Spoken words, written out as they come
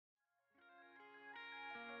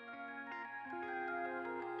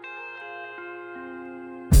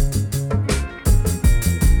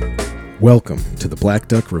Welcome to the Black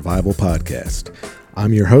Duck Revival Podcast.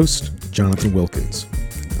 I'm your host, Jonathan Wilkins.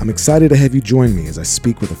 I'm excited to have you join me as I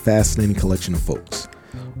speak with a fascinating collection of folks,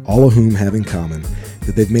 all of whom have in common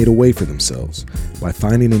that they've made a way for themselves by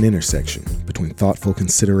finding an intersection between thoughtful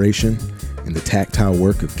consideration and the tactile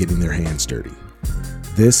work of getting their hands dirty.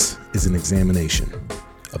 This is an examination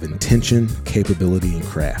of intention, capability, and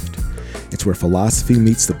craft. It's where philosophy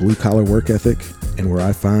meets the blue-collar work ethic and where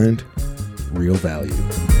I find real value.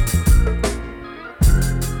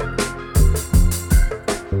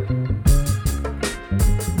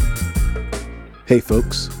 Hey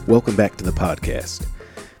folks, welcome back to the podcast.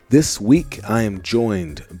 This week I am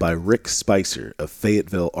joined by Rick Spicer of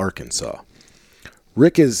Fayetteville, Arkansas.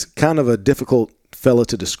 Rick is kind of a difficult fella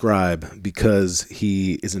to describe because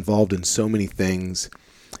he is involved in so many things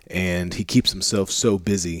and he keeps himself so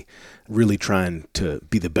busy really trying to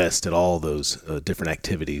be the best at all those different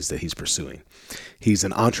activities that he's pursuing. He's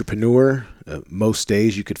an entrepreneur. Most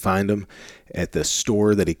days you could find him at the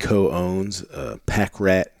store that he co-owns, Pack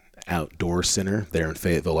Rat Outdoor Center there in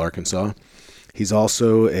Fayetteville, Arkansas. He's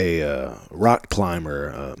also a rock climber,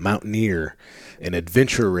 a mountaineer, an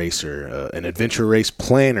adventure racer, an adventure race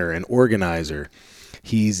planner and organizer.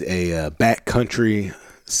 He's a backcountry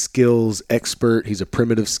skills expert. He's a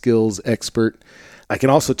primitive skills expert. I can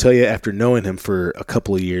also tell you, after knowing him for a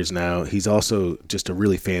couple of years now, he's also just a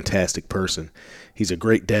really fantastic person. He's a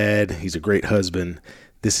great dad. He's a great husband.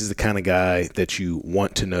 This is the kind of guy that you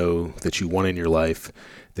want to know, that you want in your life,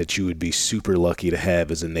 that you would be super lucky to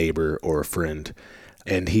have as a neighbor or a friend.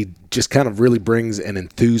 And he just kind of really brings an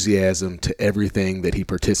enthusiasm to everything that he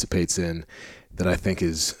participates in that I think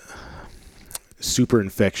is super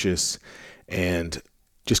infectious and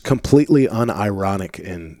just completely unironic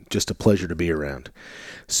and just a pleasure to be around.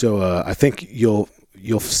 So I think you'll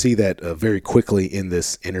see that very quickly in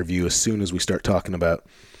this interview. As soon as we start talking about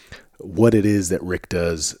what it is that Rick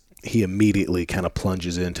does, he immediately kind of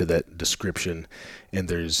plunges into that description, and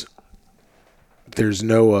there's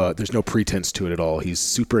no pretense to it at all. He's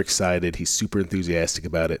super excited. He's super enthusiastic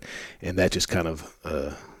about it, and that just kind of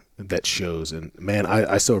that shows. And man,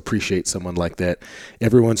 I so appreciate someone like that.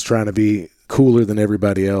 Everyone's trying to be cooler than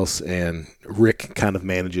everybody else, and Rick kind of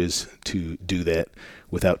manages to do that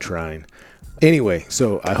without trying. Anyway,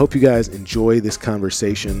 so I hope you guys enjoy this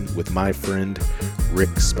conversation with my friend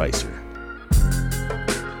Rick Spicer.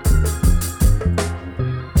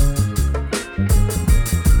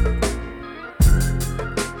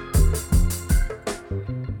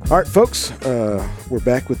 All right, folks, we're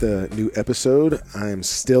back with a new episode. I'm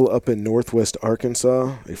still up in Northwest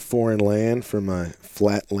Arkansas, a foreign land from my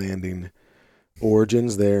flat landing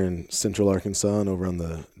origins there in Central Arkansas and over on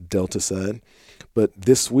the Delta side. But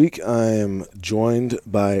this week I am joined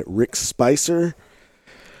by Rick Spicer.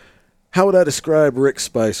 How would I describe Rick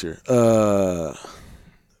Spicer?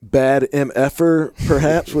 Bad MFer,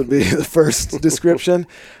 perhaps, would be the first description.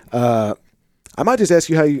 I might just ask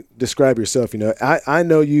you how you describe yourself. You know, I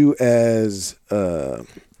know you as,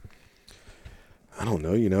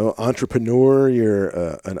 entrepreneur.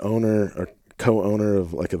 You're an owner or co-owner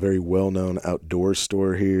of like a very well-known outdoor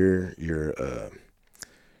store here. You're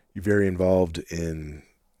very involved in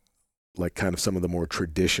like kind of some of the more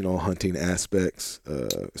traditional hunting aspects,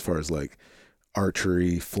 as far as like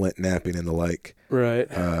archery, flint knapping, and the like. Right.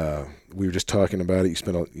 We were just talking about it.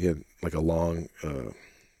 You had like a long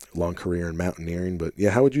career in mountaineering, but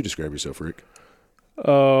yeah, how would you describe yourself, Rick?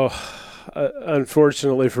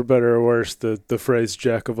 Unfortunately, for better or worse, the phrase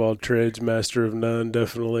 "jack of all trades, master of none"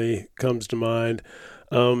 definitely comes to mind.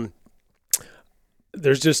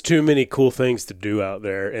 There's just too many cool things to do out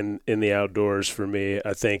there in the outdoors for me,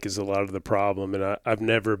 I think, is a lot of the problem. And I've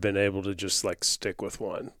never been able to just like stick with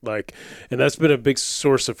one. And that's been a big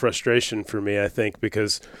source of frustration for me, I think,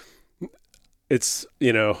 because it's,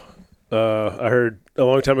 I heard a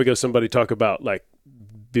long time ago somebody talk about like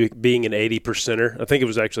being an 80%er. I think it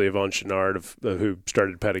was actually Yvon Chouinard who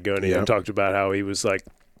started Patagonia and talked about how he was like,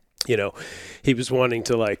 he was wanting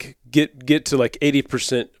to like get to like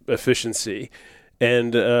 80% efficiency.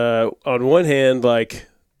 And on one hand, like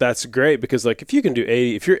that's great because like if you're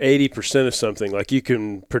 80% of something, like you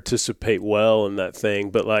can participate well in that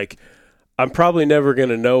thing. But like I'm probably never going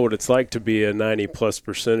to know what it's like to be a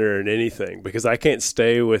 90+% in anything because I can't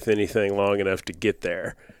stay with anything long enough to get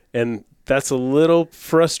there. And that's a little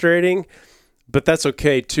frustrating, but that's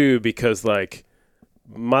okay too because like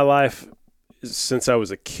my life since I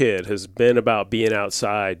was a kid has been about being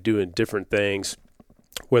outside doing different things,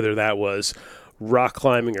 whether that was rock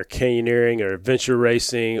climbing or canyoneering or adventure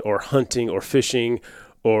racing or hunting or fishing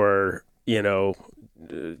or,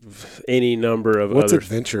 any number of What's others.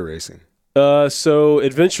 adventure racing? So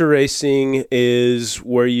adventure racing is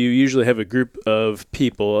where you usually have a group of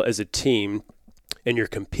people as a team, and you're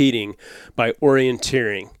competing by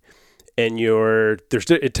orienteering. And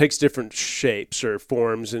it takes different shapes or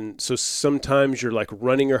forms, and so sometimes you're like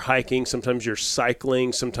running or hiking, sometimes you're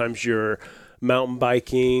cycling, sometimes you're mountain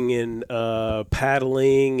biking and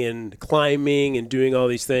paddling and climbing and doing all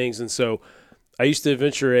these things. And so I used to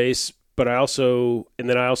adventure race, but I also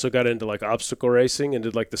got into like obstacle racing and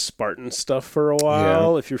did like the Spartan stuff for a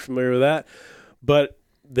while, if you're familiar with that. But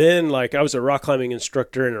then like I was a rock climbing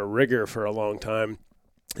instructor and a rigger for a long time.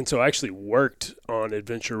 And so I actually worked on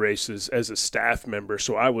adventure races as a staff member.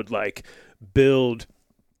 So I would like build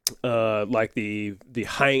like the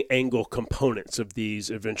high angle components of these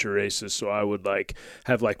adventure races. So I would like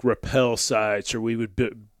have like rappel sites, or we would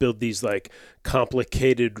build these like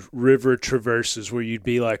complicated river traverses where you'd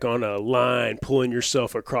be like on a line pulling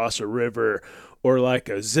yourself across a river, or like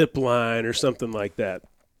a zip line or something like that.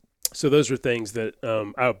 So those were things that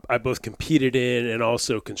I both competed in and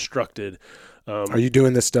also constructed. Are you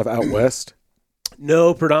doing this stuff out west?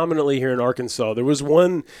 No, predominantly here in Arkansas. There was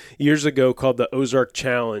one years ago called the Ozark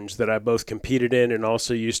Challenge that I both competed in and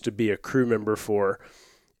also used to be a crew member for.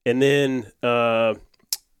 And then,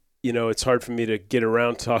 it's hard for me to get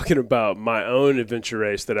around talking about my own adventure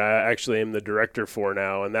race that I actually am the director for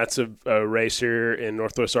now. And that's a race here in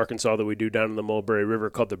Northwest Arkansas that we do down in the Mulberry River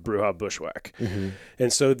called the Bruja Bushwhack. Mm-hmm.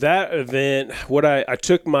 And so that event, I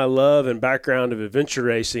took my love and background of adventure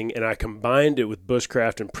racing and I combined it with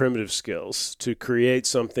bushcraft and primitive skills to create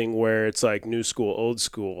something where it's like new school, old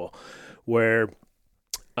school, where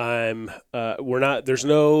there's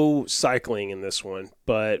no cycling in this one,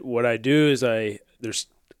 but what I do is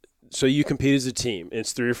so you compete as a team.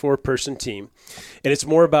 It's 3 or 4 person team, and it's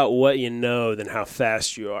more about what you know than how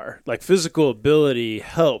fast you are. Like physical ability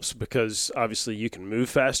helps because obviously you can move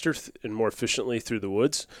faster and more efficiently through the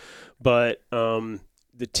woods, but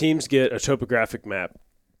the teams get a topographic map.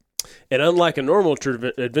 And unlike a normal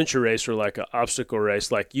adventure race or like an obstacle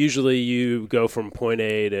race, like usually you go from point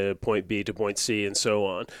A to point B to point C and so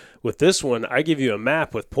on. With this one, I give you a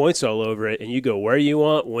map with points all over it and you go where you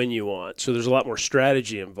want, when you want. So there's a lot more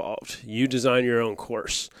strategy involved. You design your own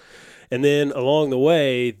course. And then along the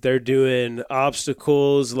way, they're doing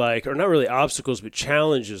obstacles or not really obstacles, but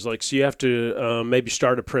challenges. Like, so you have to maybe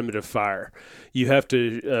start a primitive fire. You have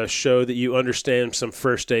to show that you understand some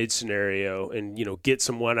first aid scenario and, get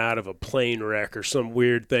someone out of a plane wreck or some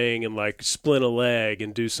weird thing and like splint a leg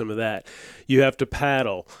and do some of that. You have to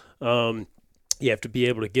paddle. You have to be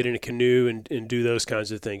able to get in a canoe and do those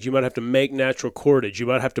kinds of things. You might have to make natural cordage. You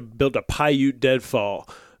might have to build a Paiute deadfall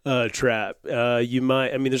trap.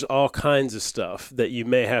 There's all kinds of stuff that you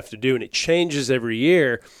may have to do, and it changes every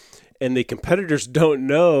year. And the competitors don't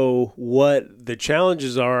know what the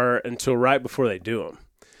challenges are until right before they do them.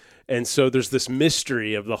 And so there's this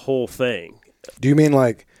mystery of the whole thing. Do you mean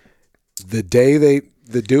like the day they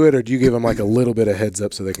do it, or do you give them like a little bit of heads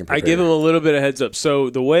up so they can prepare? I give them a little bit of heads up. So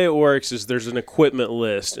the way it works is there's an equipment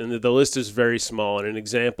list, and the list is very small. And an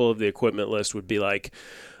example of the equipment list would be like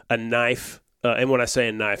a knife. And when I say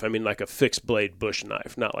a knife, I mean like a fixed blade bush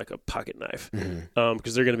knife, not like a pocket knife,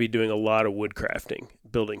 because they're going to be doing a lot of wood crafting,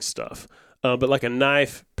 building stuff. But like a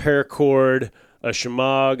knife, paracord, a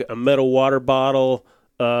shemagh, a metal water bottle,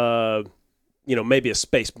 maybe a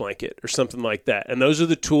space blanket or something like that. And those are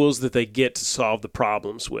the tools that they get to solve the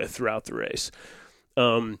problems with throughout the race.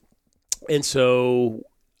 And so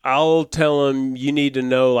I'll tell them you need to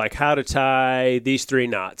know like how to tie these 3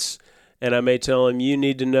 knots. And I may tell them you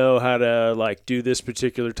need to know how to like do this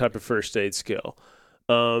particular type of first aid skill.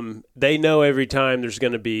 They know every time there's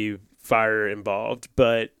going to be fire involved,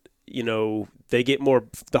 but they get more,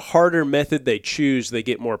 the harder method they choose, they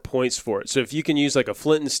get more points for it. So if you can use like a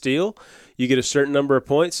flint and steel, you get a certain number of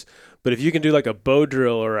points. But if you can do like a bow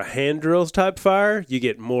drill or a hand drill type fire, you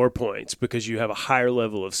get more points because you have a higher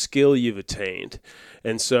level of skill you've attained.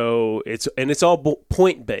 And so it's all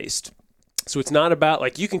point based. So it's not about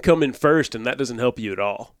like you can come in first and that doesn't help you at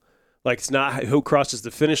all. Like it's not who crosses the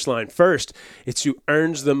finish line first. It's who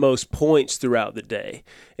earns the most points throughout the day.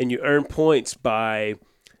 And you earn points by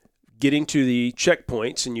getting to the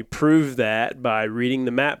checkpoints, and you prove that by reading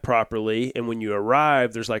the map properly. And when you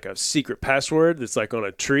arrive, there's like a secret password that's like on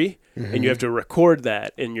a tree, and you have to record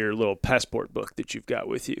that in your little passport book that you've got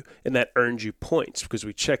with you. And that earns you points because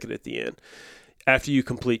we check it at the end. After you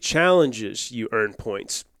complete challenges, you earn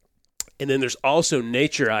points. And then there's also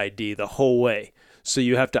nature ID the whole way. So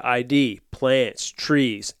you have to ID plants,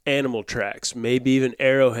 trees, animal tracks, maybe even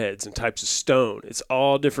arrowheads and types of stone. It's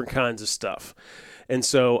all different kinds of stuff. And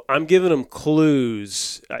so I'm giving them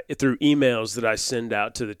clues through emails that I send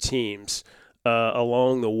out to the teams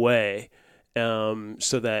along the way,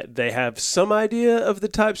 so that they have some idea of the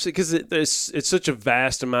types, because it's such a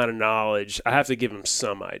vast amount of knowledge. I have to give them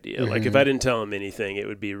some idea. Like if I didn't tell them anything, it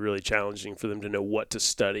would be really challenging for them to know what to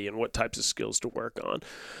study and what types of skills to work on.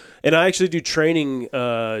 And I actually do training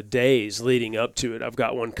days leading up to it. I've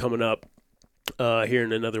got one coming up here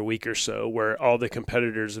in another week or so, where all the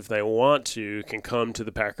competitors, if they want to, can come to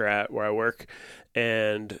the Pack Rat where I work,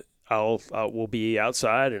 and we'll be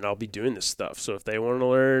outside and I'll be doing this stuff. So if they want to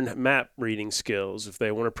learn map reading skills, if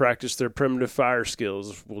they want to practice their primitive fire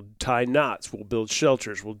skills, we'll tie knots, we'll build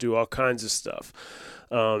shelters, we'll do all kinds of stuff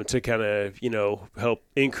to kind of, help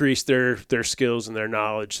increase their skills and their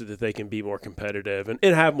knowledge so that they can be more competitive and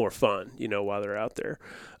have more fun, while they're out there.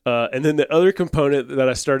 And then the other component that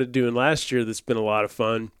I started doing last year that's been a lot of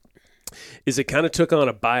fun is it kind of took on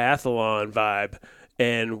a biathlon vibe,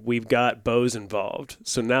 and we've got bows involved.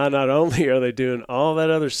 So now not only are they doing all that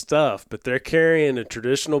other stuff, but they're carrying a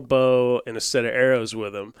traditional bow and a set of arrows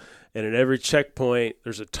with them. And at every checkpoint,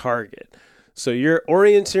 there's a target. So you're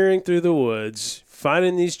orienteering through the woods,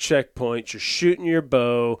 finding these checkpoints, you're shooting your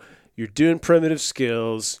bow, you're doing primitive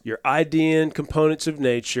skills, you're IDing components of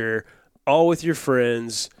nature, all with your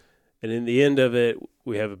friends, and in the end of it,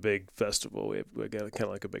 we have a big festival. We got kind of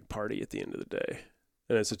like a big party at the end of the day,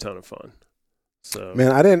 and it's a ton of fun. So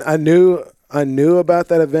man, I knew about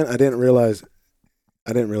that event. I didn't realize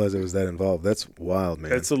it was that involved. That's wild,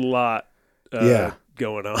 man. It's a lot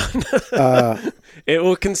going on. It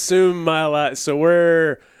will consume my life.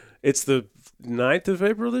 So it's the 9th of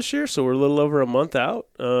April this year, so we're a little over a month out.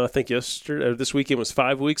 I think this weekend was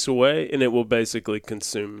 5 weeks away, and it will basically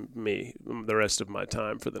consume me the rest of my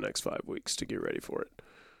time for the next 5 weeks to get ready for it.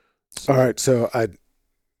 So. All right, so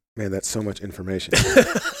man, that's so much information.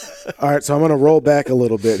 All right, so I'm going to roll back a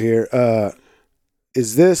little bit here. I'd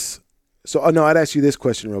ask you this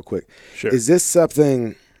question real quick. Sure. Is this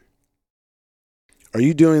something, are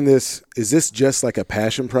you doing this, is this just like a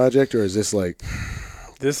passion project, or is this like...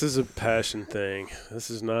 This is a passion thing.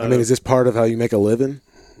 This is not... is this part of how you make a living?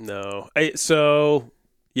 No. So,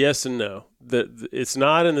 yes and no. It's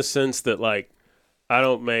not in the sense that, like, I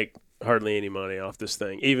don't make hardly any money off this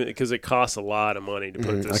thing, even because it costs a lot of money to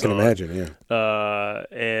put this on. I can imagine, yeah.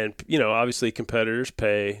 And, obviously competitors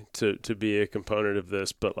pay to be a component of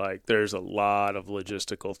this, but, like, there's a lot of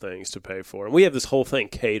logistical things to pay for. And we have this whole thing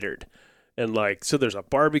catered. And, like, so there's a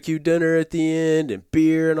barbecue dinner at the end and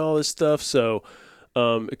beer and all this stuff. So...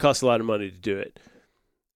 it costs a lot of money to do it.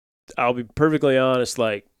 I'll be perfectly honest,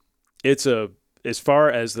 like as far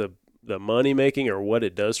as the money making or what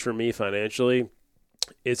it does for me financially,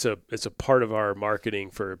 it's a part of our marketing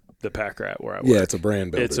for the Pack Rat where I work. Yeah, it's a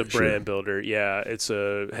brand builder. It's a brand builder. Yeah, it's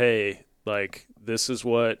like this is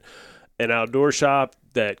what an outdoor shop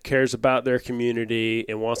that cares about their community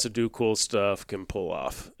and wants to do cool stuff can pull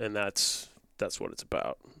off, and that's what it's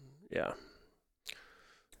about. Yeah.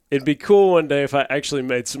 It'd be cool one day if I actually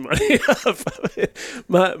made some money off of it.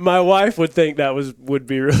 My wife would think that would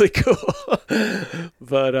be really cool.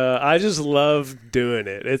 But I just love doing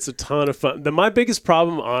it. It's a ton of fun. My biggest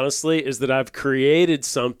problem, honestly, is that I've created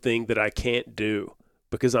something that I can't do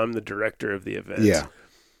because I'm the director of the event. Yeah.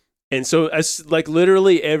 And so like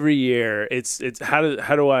literally every year, it's how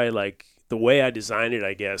do I, like, the way I design it,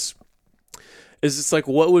 I guess, is it's like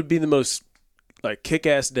what would be the most like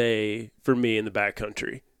kick-ass day for me in the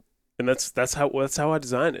backcountry. And that's how I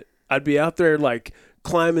designed it. I'd be out there like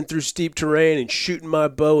climbing through steep terrain and shooting my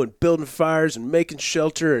bow and building fires and making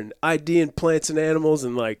shelter and IDing plants and animals,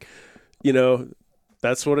 and like,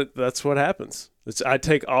 that's what happens. I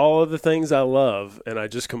take all of the things I love and I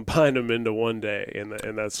just combine them into one day,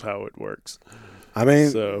 and that's how it works.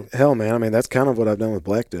 Hell, man. That's kind of what I've done with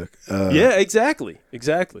Black Duck. Yeah, exactly.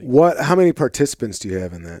 How many participants do you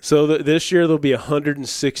have in that? So this year there'll be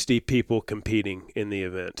 160 people competing in the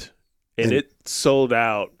event. And it sold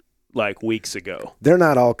out like weeks ago. They're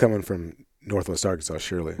not all coming from Northwest Arkansas,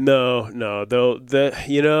 surely. No.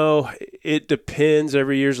 It depends.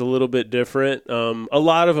 Every year's a little bit different. A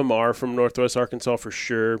lot of them are from Northwest Arkansas for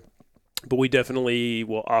sure. But we definitely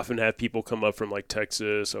will often have people come up from like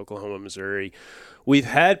Texas, Oklahoma, Missouri. We've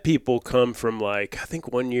had people come from like, I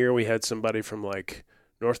think one year we had somebody from like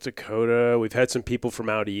North Dakota. We've had some people from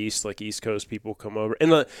out east, like East Coast people come over.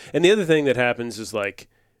 And the other thing that happens is like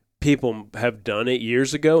people have done it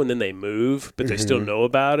years ago and then they move, but they still know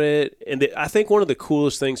about it. And I think one of the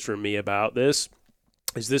coolest things for me about this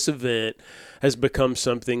is this event has become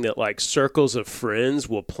something that like circles of friends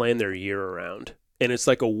will plan their year around. And it's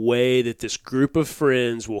like a way that this group of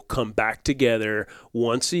friends will come back together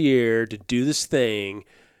once a year to do this thing.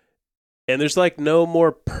 And there's like no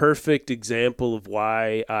more perfect example of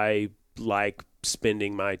why I like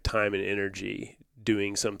spending my time and energy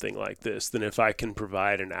doing something like this than if I can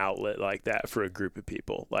provide an outlet like that for a group of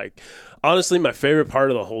people. Like, honestly, my favorite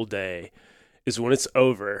part of the whole day is when it's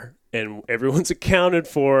over and everyone's accounted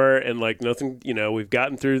for and like nothing, we've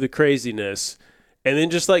gotten through the craziness. And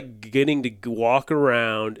then just like getting to walk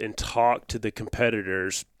around and talk to the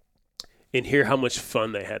competitors and hear how much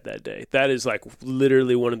fun they had that day. That is like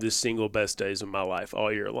literally one of the single best days of my life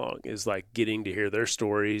all year long, is like getting to hear their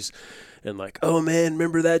stories and like, oh man,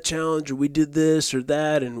 remember that challenge, or we did this or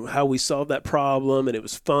that and how we solved that problem and it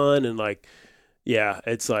was fun. And like, yeah,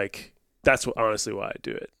 it's like, that's what honestly why I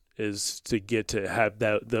do it, is to get to have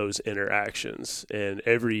those interactions. And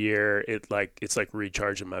every year it's like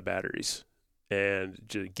recharging my batteries and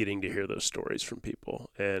just getting to hear those stories from people.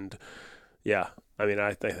 And yeah, I mean,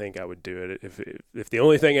 I think I would do it. If the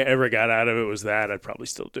only thing I ever got out of it was that, I'd probably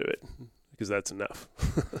still do it because that's enough.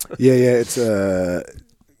 Yeah. It's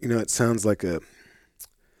it sounds like at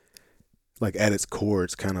its core,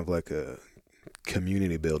 it's kind of like a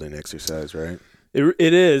community building exercise, right?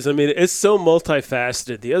 It is. I mean, it's so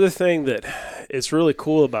multifaceted. The other thing that is really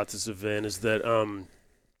cool about this event is that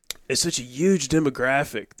it's such a huge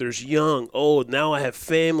demographic. There's young, old. Now I have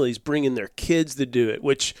families bringing their kids to do it,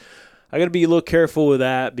 which I got to be a little careful with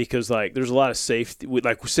that because like there's a lot of safety. We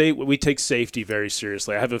take safety very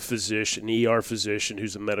seriously. I have a physician, an ER physician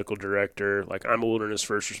who's a medical director. Like I'm a wilderness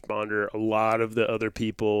first responder. A lot of the other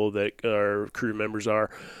people that our crew members are.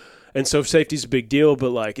 And so safety's a big deal,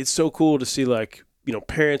 but like it's so cool to see like,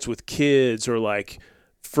 parents with kids or like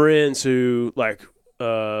friends who like,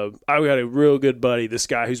 I got a real good buddy, this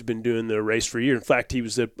guy who's been doing the race for a year. In fact, he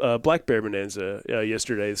was at Black Bear Bonanza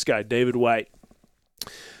yesterday. This guy, David White.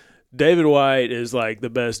 David White is like the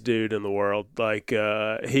best dude in the world. Like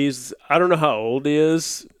I don't know how old he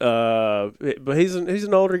is, but he's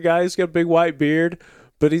an older guy. He's got a big white beard,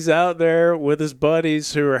 but he's out there with his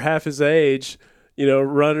buddies who are half his age,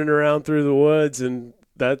 running around through the woods. And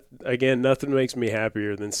that, again, nothing makes me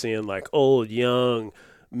happier than seeing like old, young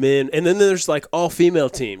men. And then there's like all female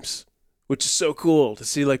teams, which is so cool to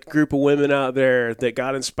see like a group of women out there that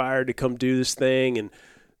got inspired to come do this thing. And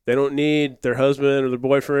they don't need their husband or their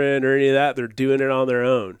boyfriend or any of that. They're doing it on their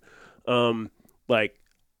own. But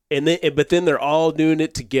then they're all doing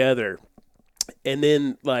it together. And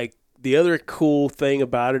then like the other cool thing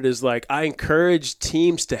about it is like I encourage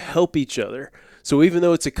teams to help each other. So even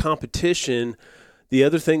though it's a competition, the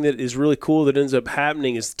other thing that is really cool that ends up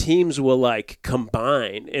happening is teams will like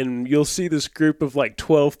combine, and you'll see this group of like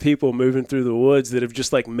 12 people moving through the woods that have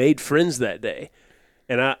just like made friends that day.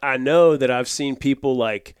 And I know that I've seen people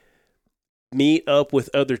like meet up with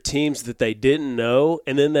other teams that they didn't know,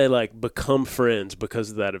 and then they like become friends because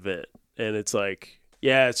of that event. And it's like,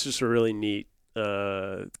 yeah, it's just a really neat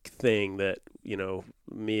thing that,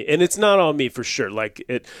 me, and it's not all me for sure. Like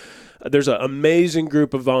there's an amazing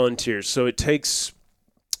group of volunteers. So it takes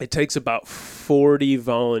about 40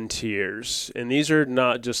 volunteers, and these are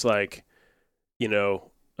not just like,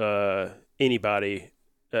 anybody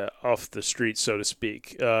off the street, so to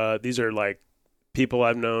speak. These are like people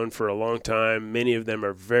I've known for a long time. Many of them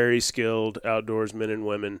are very skilled outdoorsmen and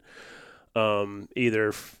women,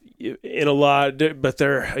 either in a lot, but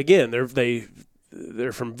they're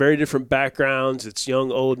from very different backgrounds. It's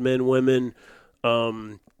young, old men, women,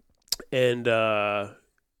 and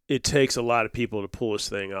it takes a lot of people to pull this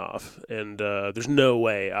thing off. And there's no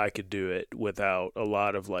way I could do it without a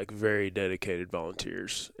lot of like very dedicated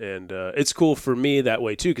volunteers. And it's cool for me that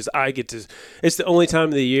way too, because it's the only time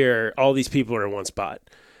of the year all these people are in one spot,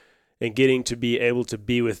 and getting to be able to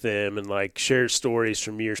be with them and like share stories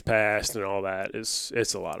from years past and all that it's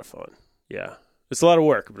a lot of fun. Yeah. It's a lot of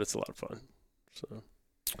work, but it's a lot of fun. So.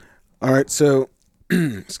 All right. So,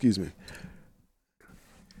 excuse me.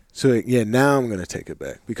 So yeah, now I'm going to take it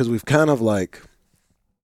back because we've kind of like,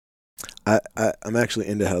 I'm actually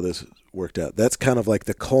into how this worked out. That's kind of like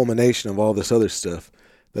the culmination of all this other stuff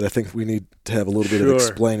that I think we need to have a little bit of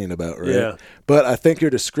explaining about, right? Yeah. But I think your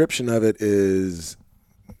description of it is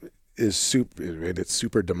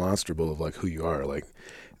super demonstrable of like who you are, like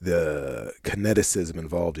the kineticism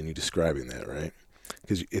involved in you describing that, right?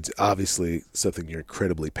 Because it's obviously something you're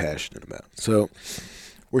incredibly passionate about. So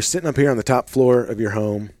we're sitting up here on the top floor of your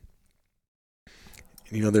home.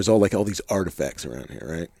 There's all these artifacts around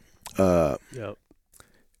here, right? Yep.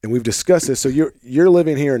 And we've discussed this. So you're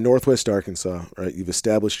living here in Northwest Arkansas, right? You've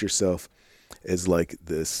established yourself, as like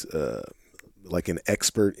this, like an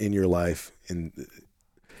expert in your life. And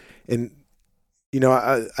you know,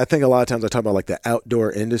 I think a lot of times I talk about like the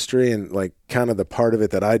outdoor industry, and like kind of the part of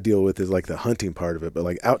it that I deal with is like the hunting part of it. But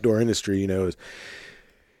like outdoor industry, you know,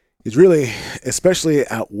 is really, especially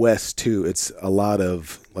out west too, it's a lot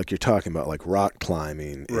of like you're talking about like rock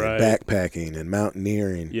climbing and backpacking and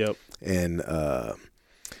mountaineering. Yep. And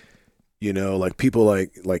you know, like people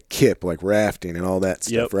like Kip, like rafting and all that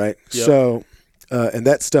stuff, right? Yep. So and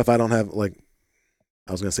that stuff I don't have, like,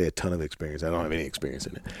 I was going to say a ton of experience. I don't have any experience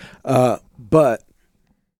in it. But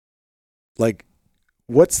like,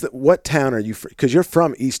 what town are you from? Because you're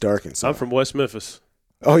from East Arkansas. I'm from West Memphis.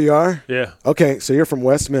 Oh, you are? Yeah. Okay, so you're from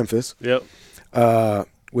West Memphis. Yep.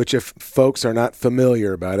 Which, if folks are not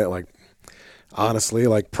familiar about it, like, honestly,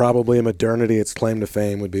 like probably in modernity, its claim to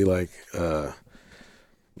fame would be like a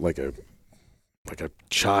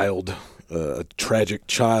child. A tragic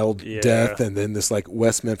child death, and then this like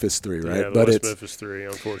West Memphis 3, right? Yeah, but West Memphis 3,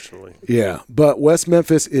 unfortunately. Yeah, but West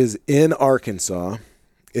Memphis is in Arkansas.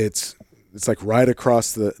 It's like right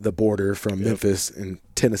across the border from Memphis in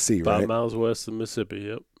Tennessee, right? 5 miles west of Mississippi.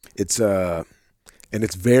 Yep. It's and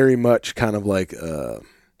it's very much kind of like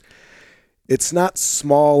it's not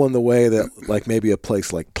small in the way that like maybe a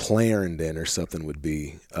place like Clarendon or something would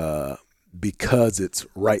be. Because it's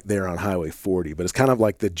right there on Highway 40, but it's kind of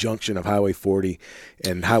like the junction of Highway 40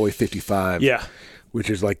 and Highway 55. Yeah. Which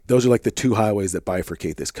is like, those are like the two highways that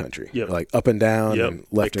bifurcate this country. Yep. Like up and down and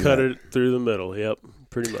left and right. They cut it through the middle. Yep.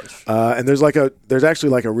 Pretty much. And there's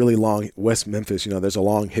actually like a really long West Memphis, you know, there's a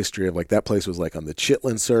long history of like that place was like on the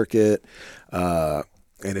Chitlin circuit. And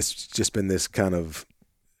it's just been this kind of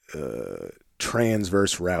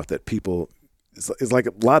transverse route that people, it's like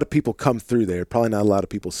a lot of people come through there. Probably not a lot of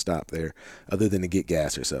people stop there other than to get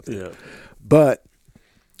gas or something. Yeah. But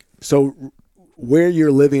so where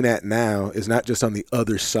you're living at now is not just on the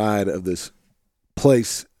other side of this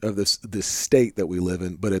place, of this state that we live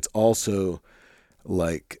in, but it's also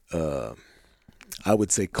like, I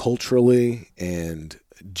would say culturally and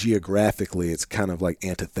geographically, it's kind of like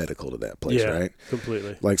antithetical to that place, right?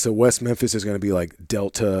 Completely. Like, so West Memphis is going to be like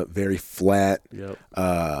Delta, very flat. Yep.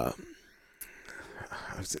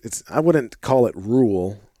 I wouldn't call it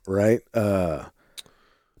rural, right?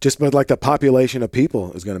 Just but like the population of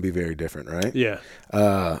people is going to be very different, right? Yeah.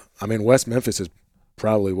 I mean, West Memphis is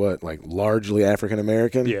probably like largely African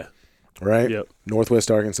American. Yeah. Right. Yep.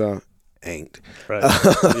 Northwest Arkansas ain't. Right.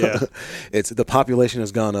 Yeah. It's the population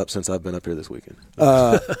has gone up since I've been up here this weekend.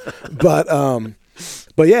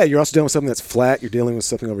 But yeah, you're also dealing with something that's flat. You're dealing with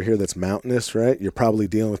something over here that's mountainous, right? You're probably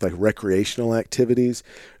dealing with like recreational activities.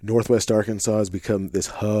 Northwest Arkansas has become this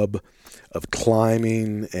hub of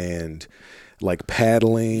climbing and like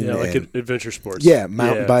paddling. Yeah, like and, adventure sports. Yeah,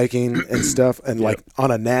 mountain biking and stuff, and like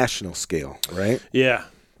on a national scale, right? Yeah.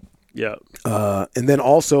 Yeah. And then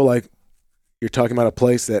also like you're talking about a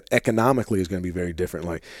place that economically is going to be very different.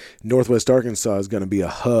 Like Northwest Arkansas is going to be a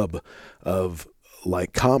hub of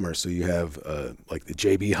like commerce. So you have like the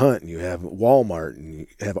J.B. Hunt, and you have Walmart, and you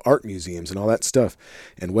have art museums and all that stuff.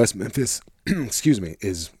 And West Memphis, excuse me,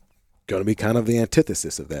 is going to be kind of the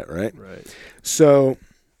antithesis of that, right? Right. So,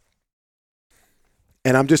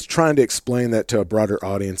 and I'm just trying to explain that to a broader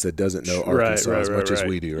audience that doesn't know Arkansas as much as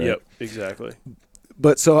we do, right? Yep, exactly.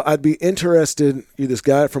 But so I'd be interested, you're this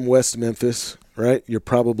guy from West Memphis, right? You're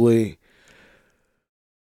probably...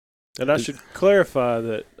 And I should clarify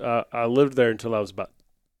that I lived there until I was about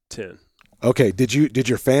 10. Okay. Did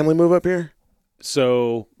your family move up here?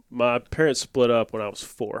 So my parents split up when I was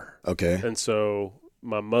 4. Okay. And so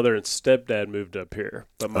my mother and stepdad moved up here.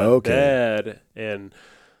 But my dad and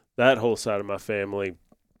that whole side of my family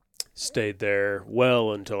stayed there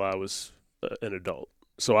well until I was an adult.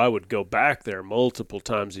 So I would go back there multiple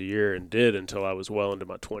times a year and did until I was well into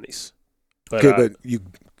my 20s. But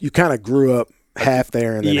you kind of grew up half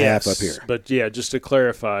there and then half up here. But yeah, just to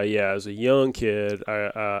clarify, as a young kid,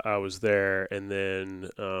 I was there and then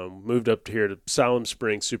moved up here to Siloam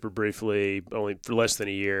Springs super briefly, only for less than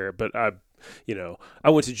a year. But I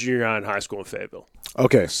went to junior high and high school in Fayetteville.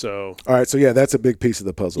 Okay. So all right, so yeah, that's a big piece of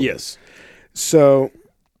the puzzle. Yes. So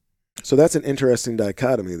that's an interesting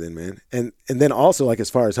dichotomy then, man. And then also like as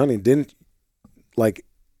far as hunting, didn't like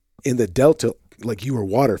in the Delta, like you were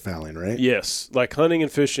waterfowling, right? Yes, like hunting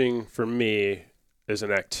and fishing for me as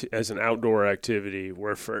an outdoor activity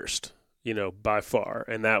were first, by far,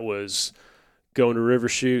 and that was going to river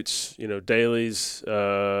shoots, dailies.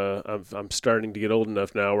 I'm starting to get old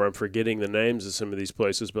enough now where I'm forgetting the names of some of these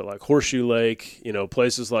places, but like Horseshoe Lake,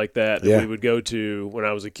 places like that we would go to when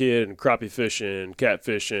I was a kid, and crappie fishing,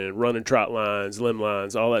 catfishing, running trot lines, limb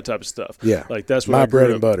lines, all that type of stuff. Yeah. Like that's what my I grew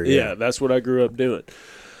bread up, and butter. Yeah, that's what I grew up doing.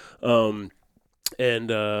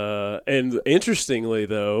 And interestingly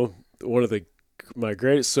though, one of my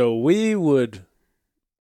greatest, so we would,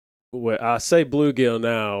 I say bluegill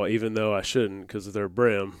now, even though I shouldn't because they're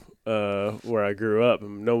brim, where I grew up,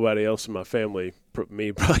 and nobody else in my family,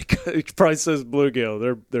 me probably says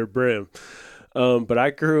bluegill. They're brim. But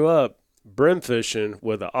I grew up brim fishing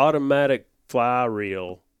with an automatic fly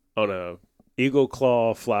reel on a Eagle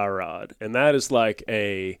Claw fly rod, and that is like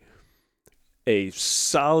a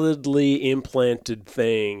solidly implanted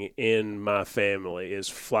thing in my family is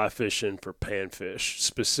fly fishing for panfish,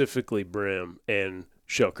 specifically brim and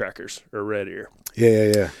shell crackers or red ear.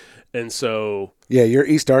 Yeah. And so your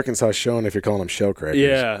East Arkansas showing if you're calling them shell crackers.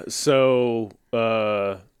 Yeah. So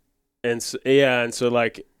like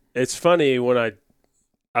it's funny when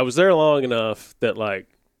I was there long enough that like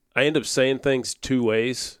I end up saying things two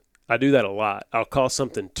ways. I do that a lot. I'll call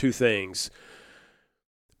something two things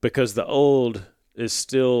because the old is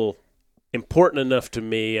still important enough to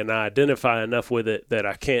me and I identify enough with it that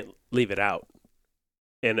I can't leave it out.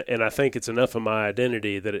 And I think it's enough of my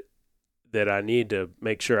identity that I need to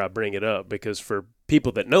make sure I bring it up, because for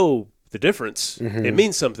people that know the difference, it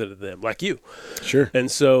means something to them, like you. Sure.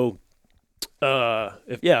 And so,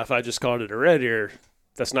 if I just called it a red ear,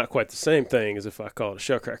 that's not quite the same thing as if I call it a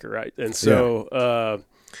shell cracker, right? And so,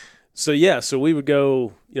 so we would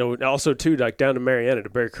go, also too, like down to Marietta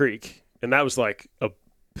to Bear Creek, and that was like a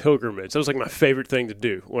pilgrimage. That was like my favorite thing to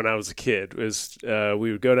do when I was a kid. Was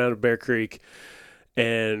we would go down to Bear Creek.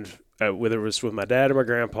 And whether it was with my dad or my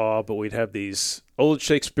grandpa, but we'd have these old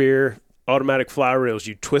Shakespeare automatic fly reels.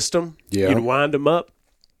 You'd twist them, you'd wind them up,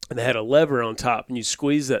 and they had a lever on top, and you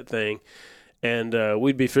squeeze that thing. And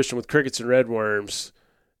we'd be fishing with crickets and redworms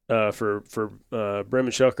for brim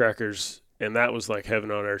and shell crackers, and that was like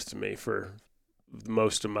heaven on earth to me for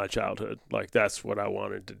most of my childhood. Like that's what I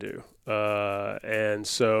wanted to do. And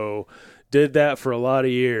so did that for a lot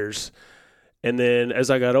of years. And then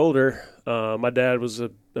as I got older, my dad was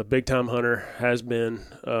a big-time hunter, has been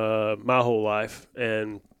my whole life,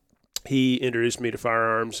 and he introduced me to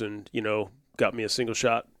firearms and, got me a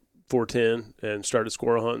single-shot 410 and started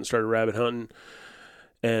squirrel hunting, started rabbit hunting.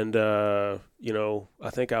 And, I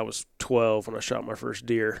think I was 12 when I shot my first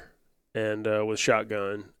deer and with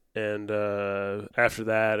shotgun. And after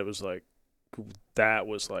that, it was like, that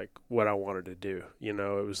was like what I wanted to do. It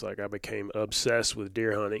was like I became obsessed with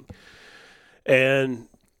deer hunting. And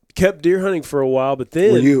kept deer hunting for a while, but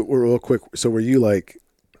then real quick. So were you like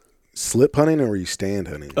slip hunting or were you stand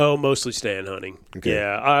hunting? Oh, mostly stand hunting. Okay.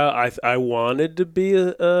 Yeah, I wanted to be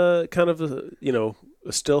a kind of a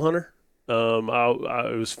still hunter.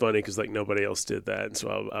 It was funny because like nobody else did that, and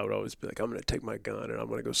so I would always be like, I'm going to take my gun and I'm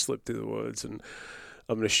going to go slip through the woods and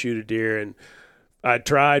I'm going to shoot a deer. And I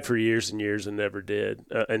tried for years and years and never did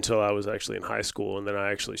until I was actually in high school, and then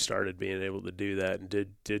I actually started being able to do that and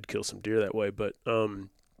did kill some deer that way. But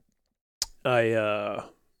I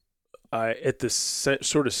at the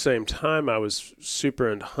sort of same time I was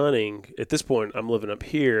super into hunting. At this point, I'm living up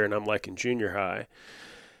here and I'm like in junior high,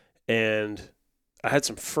 and I had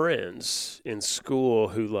some friends in school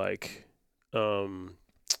who like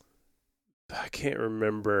I can't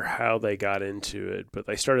remember how they got into it, but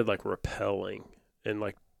they started like rappelling and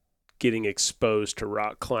like getting exposed to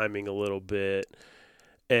rock climbing a little bit.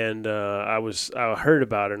 And I heard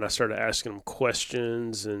about it and I started asking them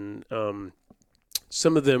questions, and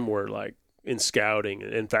some of them were like in scouting.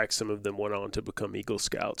 In fact, some of them went on to become Eagle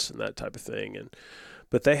Scouts and that type of thing.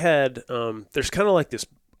 But they had, there's kind of like this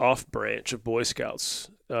off branch of Boy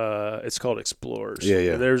Scouts. It's called Explorers.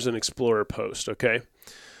 Yeah. And there's an Explorer post. Okay.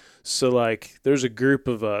 So like there's a group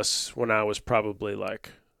of us when I was probably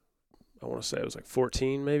like, I want to say I was like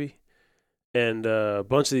 14 maybe. And a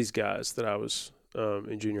bunch of these guys that I was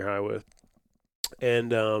in junior high with.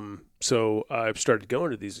 And so I started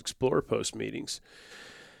going to these Explorer Post meetings.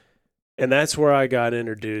 And that's where I got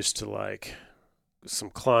introduced to like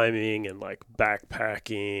some climbing and like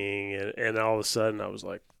backpacking. And all of a sudden I was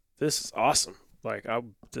like, this is awesome. Like I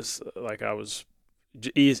was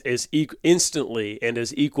instantly and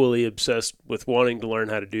as equally obsessed with wanting to learn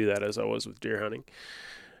how to do that as I was with deer hunting.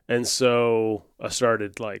 And so I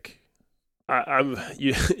started like,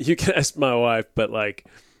 you can ask my wife, but like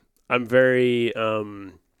I'm very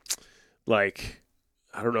like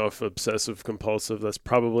I don't know if obsessive compulsive, that's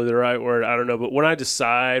probably the right word. I don't know. But when I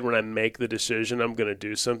make the decision I'm going to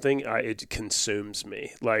do something, it consumes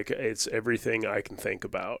me. Like it's everything I can think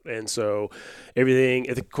about. And so everything,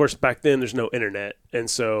 of course, back then there's no internet. And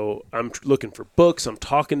so I'm looking for books, I'm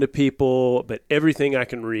talking to people, but everything I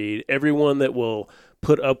can read, everyone that will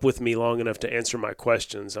put up with me long enough to answer my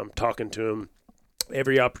questions, I'm talking to them.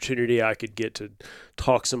 Every opportunity I could get to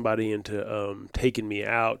talk somebody into taking me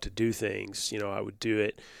out to do things, I would do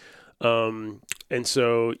it. And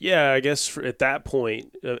so, I guess at that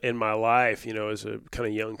point in my life, as a kind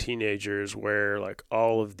of young teenager is where like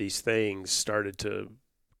all of these things started to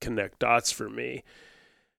connect dots for me.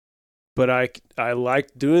 But I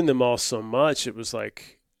liked doing them all so much. It was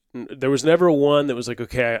like, there was never one that was like,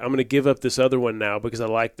 okay, I'm going to give up this other one now because I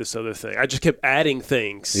like this other thing. I just kept adding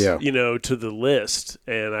things, to the list,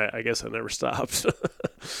 and I guess I never stopped.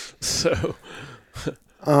 So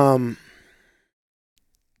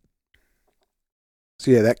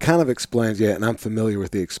that kind of explains, and I'm familiar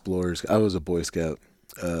with the Explorers. I was a Boy Scout.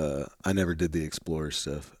 I never did the Explorer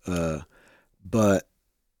stuff. But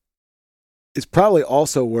it's probably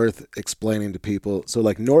also worth explaining to people. So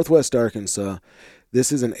like Northwest Arkansas,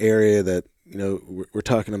 this is an area that, we're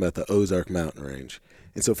talking about the Ozark Mountain Range.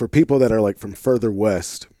 And so for people that are like from further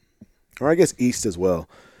west, or I guess east as well,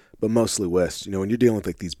 but mostly west, when you're dealing with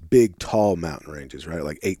like these big, tall mountain ranges, right?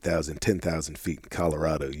 Like 8,000, 10,000 feet in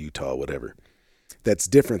Colorado, Utah, whatever. That's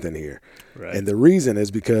different than here. Right. And the reason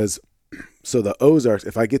is because, so the Ozarks,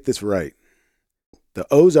 if I get this right, the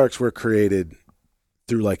Ozarks were created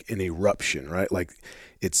through like an eruption, right? Like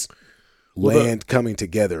it's land coming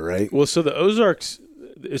together, right? Well, so the Ozarks,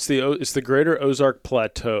 it's the Greater Ozark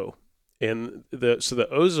Plateau, and the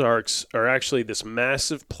Ozarks are actually this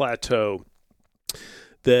massive plateau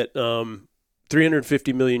that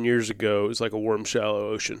 350 million years ago is like a warm, shallow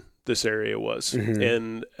ocean. This area was,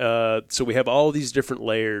 and so we have all these different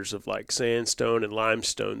layers of like sandstone and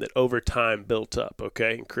limestone that over time built up,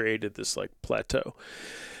 and created this like plateau.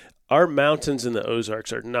 Our mountains in the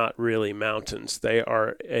Ozarks are not really mountains. They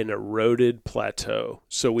are an eroded plateau.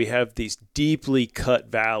 So we have these deeply cut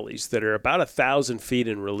valleys that are about 1,000 feet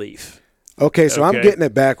in relief. Okay, so I'm getting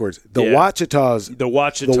it backwards. The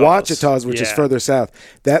Ouachitas, which is further south,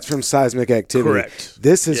 that's from seismic activity. Correct.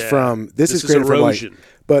 This is this is created erosion.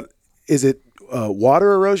 But is it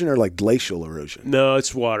water erosion or like glacial erosion? No,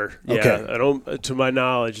 it's water. Okay. I don't. To my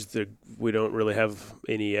knowledge, we don't really have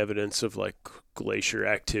any evidence of like glacier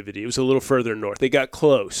activity. It was a little further north. They got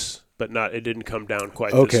close, but it didn't come down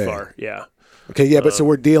quite this far. Yeah. Okay, yeah, but so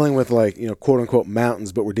we're dealing with like, quote unquote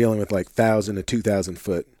mountains, but we're dealing with like 1,000 to 2,000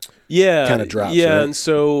 foot kind of drops. Yeah, right? And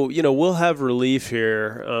so, we'll have relief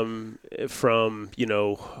here from,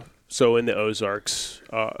 so in the Ozarks,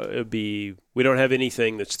 we don't have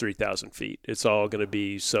anything that's 3,000 feet. It's all going to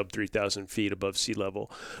be sub 3,000 feet above sea level.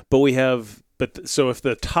 So if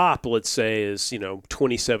the top, let's say, is,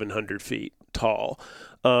 2,700 feet tall,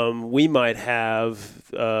 we might have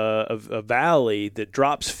a valley that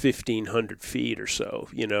drops 1,500 feet or so,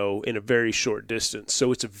 in a very short distance.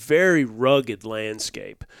 So it's a very rugged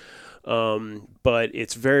landscape, but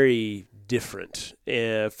it's very different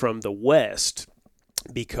from the west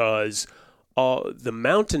because the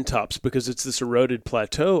mountaintops, because it's this eroded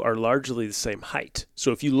plateau, are largely the same height.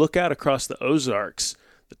 So if you look out across the Ozarks,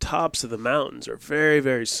 the tops of the mountains are very,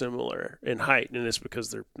 very similar in height, and it's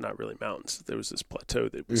because they're not really mountains. There was this plateau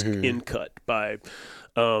that was in-cut by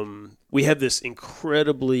we have this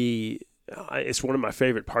incredibly it's one of my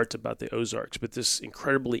favorite parts about the Ozarks, but this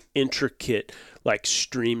incredibly intricate like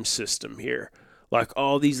stream system here. Like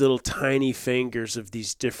all these little tiny fingers of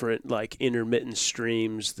these different like intermittent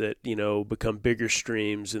streams that, become bigger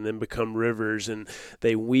streams and then become rivers, and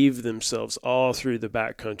they weave themselves all through the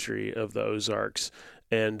backcountry of the Ozarks.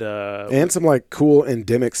 And some like cool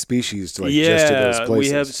endemic species to like just to those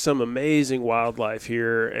places. We have some amazing wildlife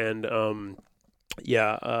here, and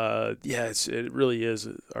it really is.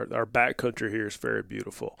 Our backcountry here is very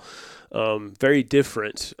beautiful, very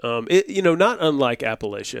different. Not unlike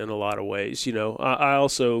Appalachia in a lot of ways. I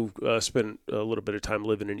also spent a little bit of time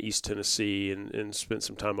living in East Tennessee and spent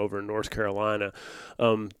some time over in North Carolina.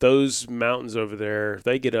 Those mountains over there,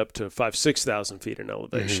 they get up to 5,000-6,000 feet in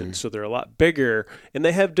elevation, so they're a lot bigger, and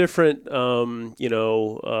they have different,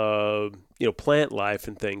 plant life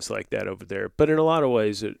and things like that over there. But in a lot of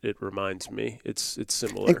ways, it reminds me it's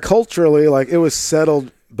similar. And culturally, like it was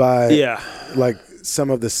settled by like some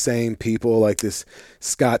of the same people, like this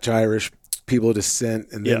Scotch-Irish people descent,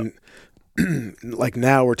 and then like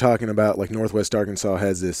now we're talking about like Northwest Arkansas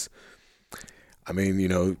has this. I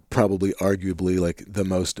mean, probably arguably like the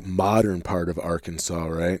most modern part of Arkansas,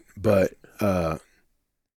 right? But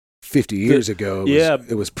 50 years ago,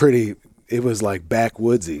 it was pretty. It was like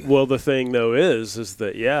backwoodsy. Well, the thing though is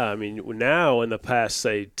that I mean, now in the past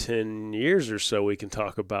say 10 years or so, we can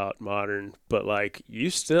talk about modern, but like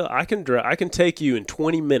I can take you in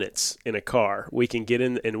 20 minutes in a car. We can get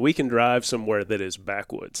in and we can drive somewhere that is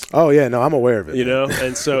backwoods. Oh yeah, no, I'm aware of it. You know,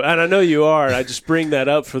 and I know you are. I just bring that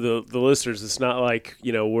up for the listeners. It's not like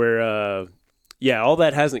we're all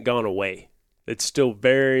that hasn't gone away. It's still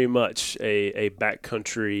very much a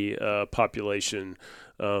backcountry population.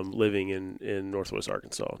 Living in Northwest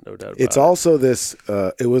Arkansas, no doubt about it. It's also this,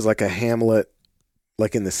 it was like a hamlet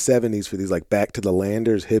like in the 70s for these like back to the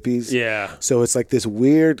landers hippies. Yeah. So it's like this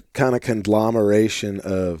weird kind of conglomeration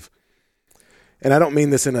of, and I don't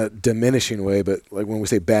mean this in a diminishing way, but like when we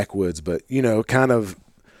say backwoods, but kind of,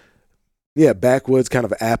 backwoods, kind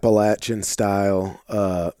of Appalachian style,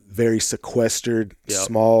 very sequestered,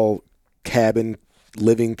 small cabin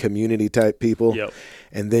living community type people. Yep.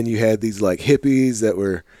 And then you had these like hippies that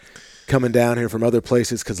were coming down here from other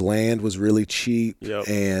places because land was really cheap. Yep.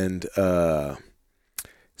 And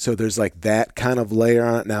so there's like that kind of layer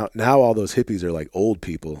on it. Now all those hippies are like old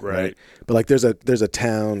people, right? But like there's a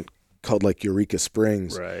town called like Eureka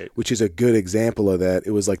Springs, right, which is a good example of that.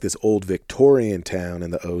 It was like this old Victorian town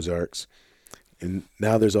in the Ozarks. And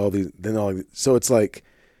now there's so it's like,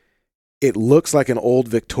 it looks like an old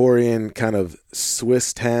Victorian kind of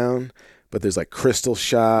Swiss town, but there's like crystal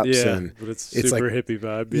shops. Yeah, and but it's super like, hippie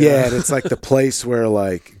vibe. Yeah, and it's like the place where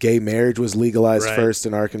like gay marriage was legalized first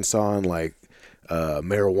in Arkansas, and like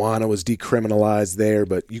marijuana was decriminalized there.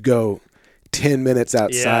 But you go 10 minutes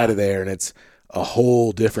outside of there, and it's a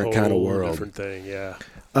whole different kind of world. Different thing, yeah.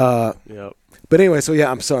 But anyway, so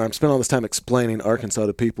I'm sorry, I'm spending all this time explaining Arkansas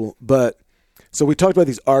to people. But so we talked about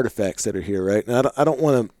these artifacts that are here, right? And I don't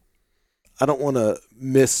want to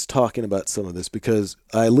miss talking about some of this because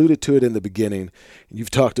I alluded to it in the beginning. You've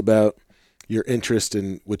talked about your interest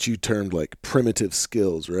in what you termed like primitive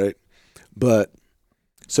skills, right? But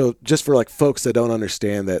so just for like folks that don't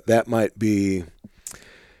understand that might be,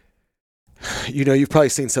 you've probably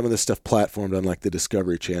seen some of this stuff platformed on like the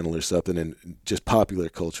Discovery Channel or something and just popular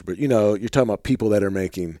culture. But, you're talking about people that are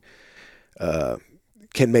making,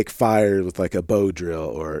 can make fire with like a bow drill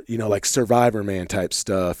or, like Survivor Man type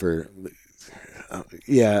stuff or,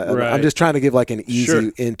 I'm just trying to give like an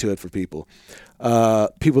easy into it for people.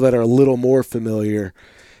 People that are a little more familiar,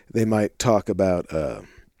 they might talk about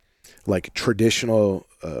like traditional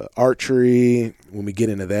archery when we get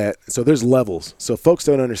into that. So there's levels. So folks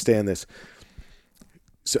don't understand this.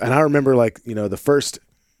 So, and I remember like, the first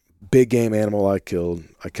big game animal I killed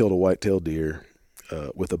a white-tailed deer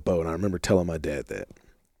with a bow. And I remember telling my dad that.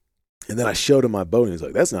 And then I showed him my bow, and he's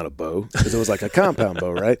like, that's not a bow. Because it was like a compound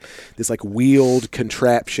bow, right? This like wheeled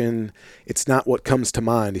contraption. It's not what comes to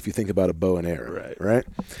mind if you think about a bow and arrow, right?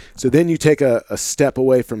 So then you take a step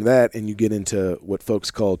away from that, and you get into what folks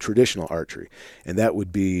call traditional archery. And that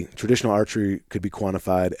would be, traditional archery could be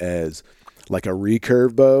quantified as like a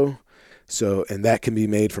recurve bow. So, and that can be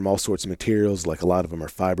made from all sorts of materials. Like a lot of them are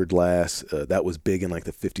fiberglass. That was big in like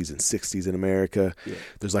the 50s and 60s in America. Yeah.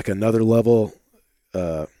 There's like another level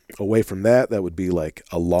away from that would be like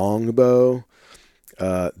a long bow.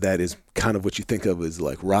 That is kind of what you think of as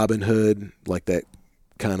like Robin Hood, like that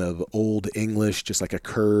kind of old English, just like a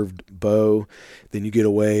curved bow. Then you get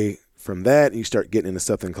away from that and you start getting into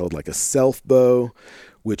something called like a self bow,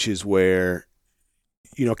 which is where,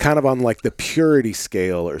 kind of on like the purity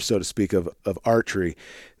scale, or so to speak, of archery,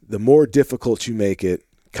 the more difficult you make it,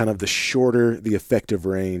 kind of the shorter the effective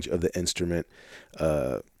range of the instrument.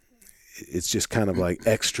 It's just kind of like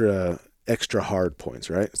extra hard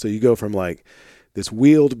points, right? So you go from like this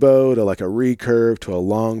wheeled bow to like a recurve to a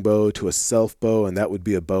long bow to a self bow, and that would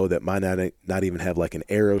be a bow that might not even have like an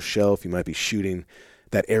arrow shelf. You might be shooting,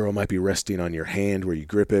 that arrow might be resting on your hand where you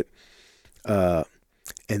grip it.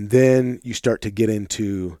 And then you start to get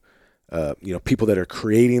into, people that are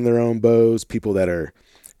creating their own bows, people that are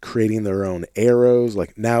creating their own arrows.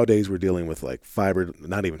 Like nowadays we're dealing with like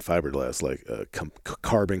not even fiberglass, like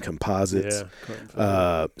carbon composites,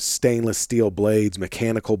 stainless steel blades,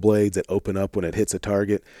 mechanical blades that open up when it hits a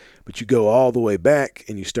target. But you go all the way back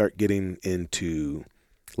and you start getting into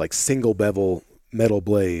like single bevel metal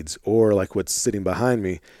blades, or like what's sitting behind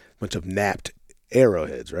me, a bunch of napped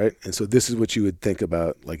arrowheads, right? And so this is what you would think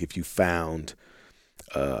about, like if you found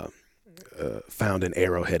an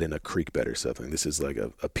arrowhead in a creek bed or something. This is like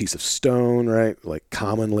a piece of stone, right? Like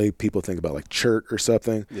commonly people think about like chert or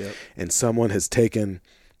something. Yep. And someone has taken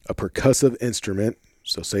a percussive instrument,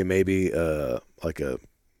 so say maybe like a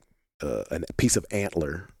piece of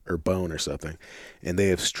antler or bone or something, and they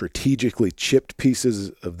have strategically chipped pieces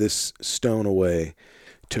of this stone away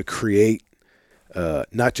to create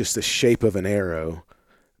not just the shape of an arrow,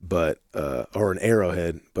 but or an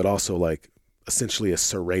arrowhead, but also like essentially a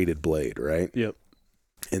serrated blade, right? Yep.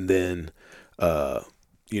 And then,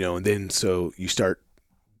 and then so you start.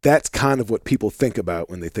 That's kind of what people think about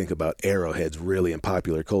when they think about arrowheads, really, in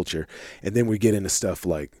popular culture. And then we get into stuff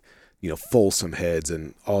like, Folsom heads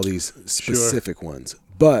and all these specific ones.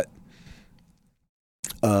 But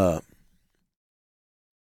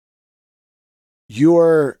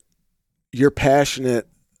you're passionate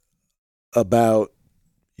about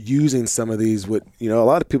using some of these, what a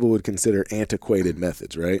lot of people would consider antiquated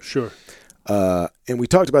methods, right? Sure. And we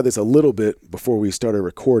talked about this a little bit before we started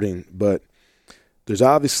recording, but there's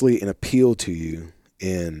obviously an appeal to you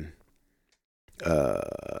in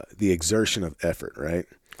the exertion of effort, right?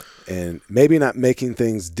 And maybe not making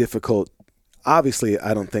things difficult. Obviously,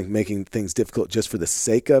 I don't think making things difficult just for the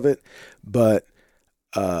sake of it, but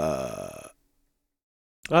I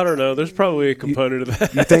don't know. There's probably a component of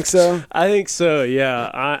that. You think so? I think so,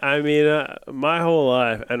 yeah. I mean, my whole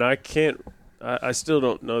life, and I still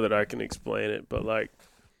don't know that I can explain it, but like,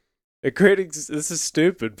 this is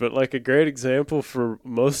stupid, but like a great example for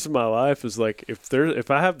most of my life is like if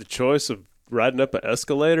I have the choice of riding up an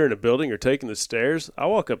escalator in a building or taking the stairs, I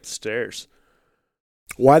walk up the stairs.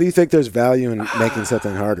 Why do you think there's value in making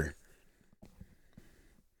something harder?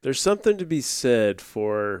 There's something to be said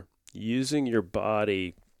for using your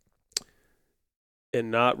body and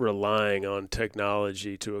not relying on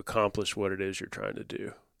technology to accomplish what it is you're trying to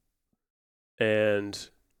do. And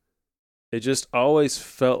it just always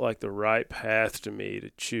felt like the right path to me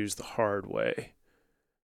to choose the hard way.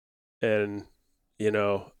 And,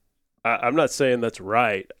 I'm not saying that's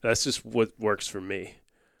right. That's just what works for me.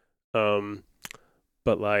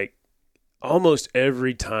 But like almost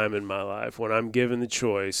every time in my life when I'm given the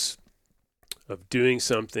choice of doing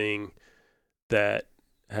something that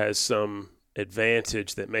has some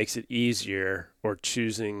advantage that makes it easier or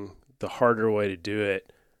choosing the harder way to do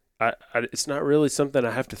it, it's not really something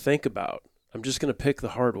I have to think about. I'm just going to pick the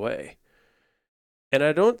hard way. And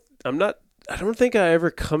I don't think I ever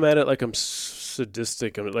come at it like I'm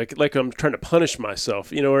sadistic. Like I'm trying to punish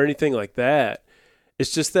myself, or anything like that.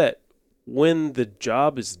 It's just that when the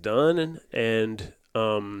job is done and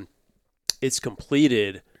it's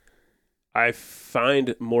completed, I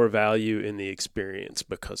find more value in the experience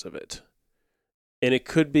because of it. And it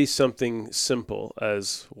could be something simple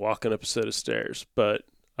as walking up a set of stairs, but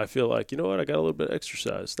I feel like, I got a little bit of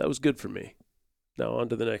exercise. That was good for me. Now on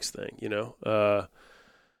to the next thing, and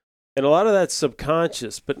a lot of that's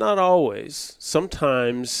subconscious, but not always.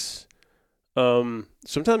 Sometimes, maybe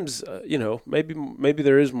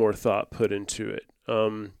there is more thought put into it.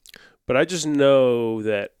 But I just know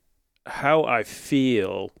that how I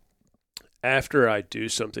feel after I do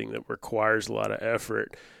something that requires a lot of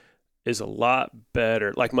effort is a lot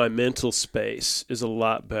better. Like my mental space is a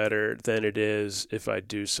lot better than it is if I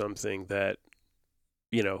do something that,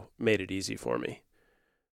 made it easy for me.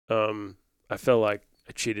 I felt like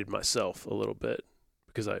I cheated myself a little bit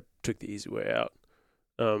because I took the easy way out.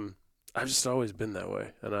 I've just always been that way.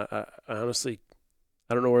 And I honestly,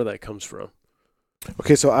 I don't know where that comes from.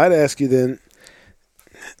 Okay, so I'd ask you then,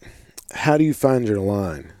 how do you find your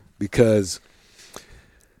line? Because,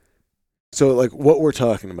 so like what we're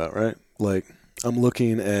talking about, right? Like I'm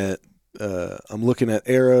looking at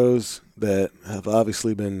arrows that have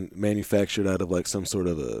obviously been manufactured out of like some sort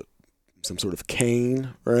of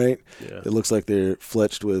cane, right? Yeah. It looks like they're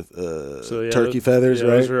fletched with turkey feathers,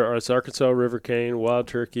 right? It's Arkansas river cane, wild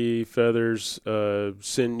turkey feathers,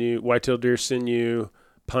 sinew, white-tailed deer sinew,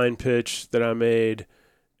 pine pitch that I made,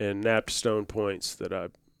 and napped stone points that I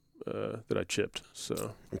chipped.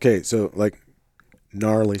 So okay, so like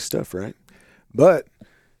gnarly stuff, right? But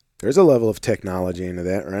there's a level of technology into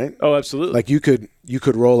that, right? Oh, absolutely. Like you could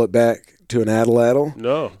roll it back to an atlatl.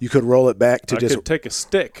 No. You could roll it back to just could take a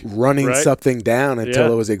stick, running right? something down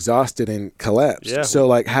until it was exhausted and collapsed. Yeah. So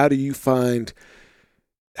like how do you find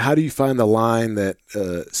the line that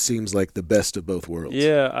seems like the best of both worlds?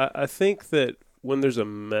 Yeah, I think that when there's a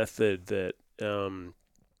method that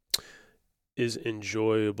is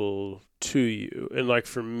enjoyable to you, and like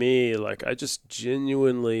for me, like I just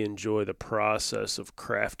genuinely enjoy the process of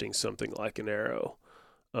crafting something like an arrow,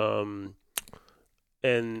 and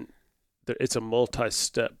it's a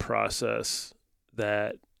multi-step process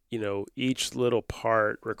that each little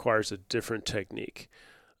part requires a different technique,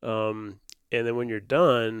 and then when you're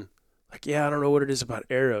done, like, I don't know what it is about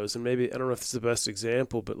arrows, and maybe I don't know if it's the best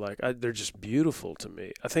example, but like they're just beautiful to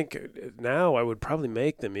me. I think now I would probably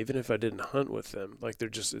make them even if I didn't hunt with them. Like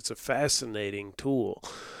it's a fascinating tool.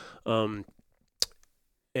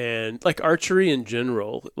 And like archery in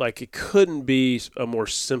general, like it couldn't be a more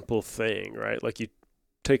simple thing, right? Like you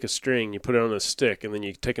take a string, you put it on a stick, and then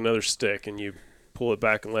you take another stick and you pull it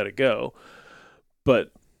back and let it go.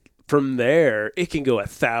 But from there, it can go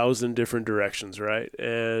 1,000 different directions, right?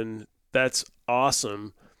 And that's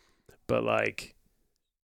awesome. But like,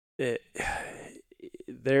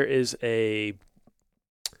 there is a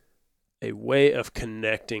way of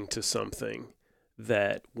connecting to something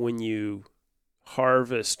that when you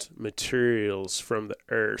harvest materials from the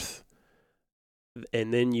earth,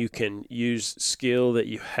 and then you can use skill that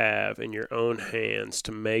you have in your own hands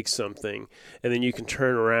to make something, and then you can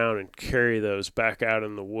turn around and carry those back out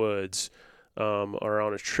in the woods, or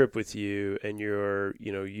on a trip with you, and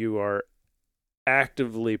you are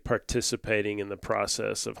actively participating in the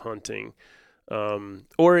process of hunting,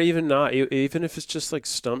 or even not, even if it's just like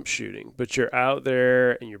stump shooting, but you're out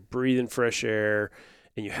there and you're breathing fresh air,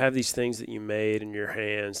 and you have these things that you made in your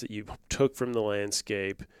hands that you took from the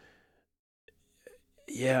landscape.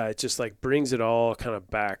 Yeah, it just like brings it all kind of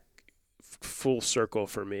back full circle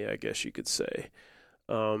for me, I guess you could say,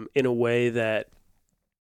 in a way that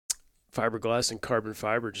fiberglass and carbon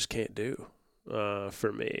fiber just can't do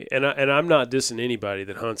for me. And I'm not dissing anybody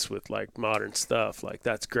that hunts with like modern stuff. Like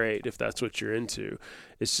that's great if that's what you're into.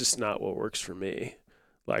 It's just not what works for me.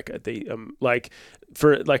 Like another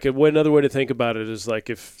way to think about it is like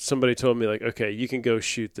if somebody told me like, okay, you can go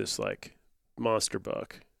shoot this like monster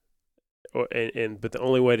buck, but the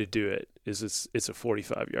only way to do it is it's a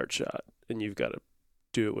 45-yard shot, and you've got to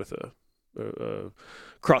do it with a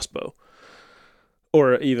crossbow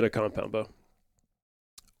or even a compound bow,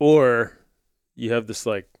 or you have this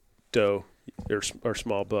like doe or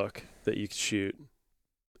small buck that you can shoot,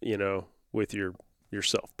 with your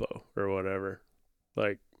self bow or whatever.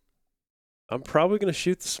 Like, I'm probably going to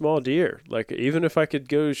shoot the small deer. Like, even if I could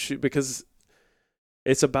go shoot, because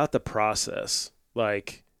it's about the process.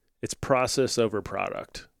 Like, it's process over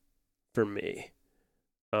product for me.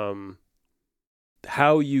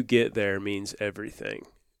 How you get there means everything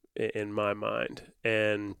in my mind.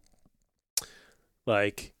 And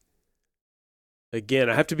like, again,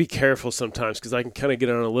 I have to be careful sometimes because I can kind of get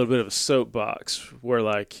on a little bit of a soapbox where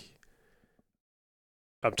like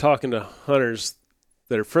I'm talking to hunters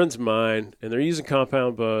that are friends of mine, and they're using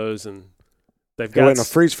compound bows, and they've got... Wait, no,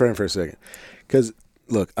 freeze frame for a second. Because,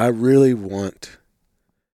 look, I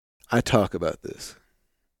talk about this.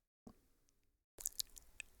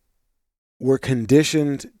 We're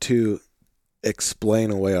conditioned to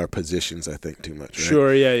explain away our positions, I think, too much. Right?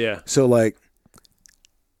 Sure, yeah. So, like,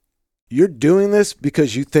 you're doing this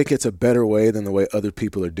because you think it's a better way than the way other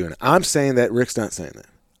people are doing it. I'm saying that. Rick's not saying that.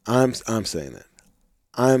 I'm saying that.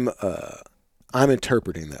 I'm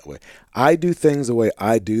interpreting that way. I do things the way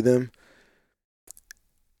I do them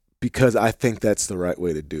because I think that's the right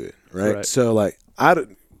way to do it, right? So like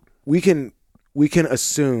we can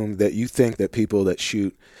assume that you think that people that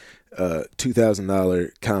shoot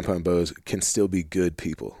 $2,000 compound bows can still be good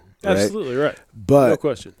people, right? Absolutely right. But no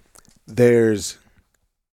question. There's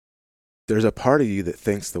a part of you that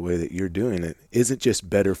thinks the way that you're doing it isn't just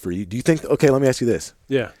better for you. Do you think, okay, let me ask you this.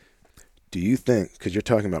 Yeah. Do you think, because you're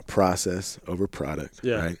talking about process over product,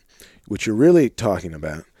 yeah. right? What you're really talking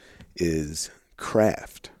about is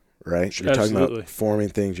craft, right? You're Absolutely. talking about forming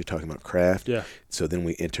things. You're talking about craft. Yeah. So then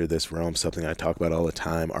we enter this realm, something I talk about all the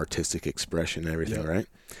time, artistic expression and everything, right?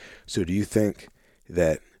 So do you think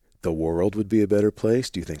that the world would be a better place?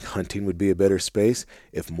 Do you think hunting would be a better space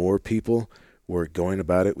if more people were going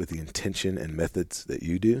about it with the intention and methods that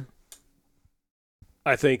you do?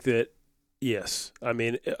 I think that, yes. I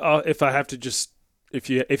mean, if I have to just, if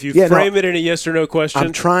you frame it in a yes or no question.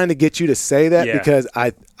 I'm trying to get you to say that because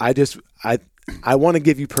I want to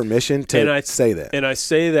give you permission to say that. And I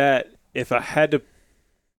say that if I had to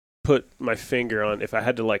put my finger on, if I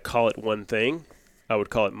had to like call it one thing, I would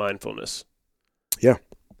call it mindfulness. Yeah.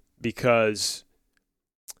 Because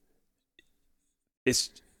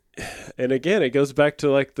and again, it goes back to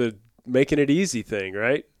like the making it easy thing,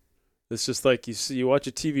 right? It's just like you watch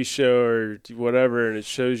a TV show or whatever, and it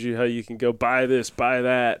shows you how you can go buy this, buy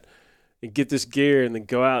that, and get this gear, and then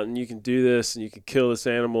go out and you can do this, and you can kill this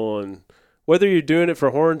animal, and whether you're doing it for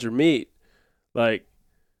horns or meat, like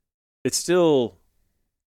I still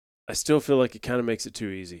feel like it kind of makes it too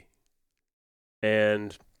easy.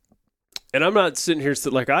 And I'm not sitting here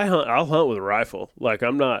like I'll hunt with a rifle. Like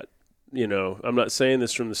I'm not saying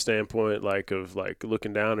this from the standpoint like of like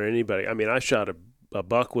looking down on anybody. I mean, I shot a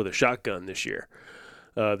buck with a shotgun this year,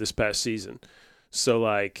 this past season. So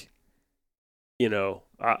like,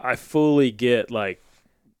 I fully get like,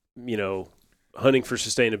 hunting for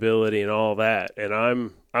sustainability and all that. And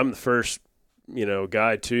I'm the first,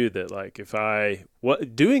 guy too, that like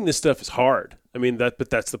doing this stuff is hard. I mean but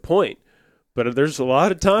that's the point. But there's a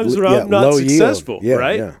lot of times where I'm not successful,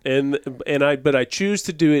 right? Yeah. But I choose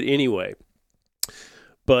to do it anyway.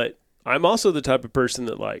 But I'm also the type of person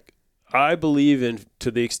that like I believe in,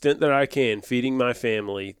 to the extent that I can, feeding my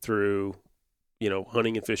family through,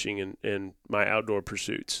 hunting and fishing and my outdoor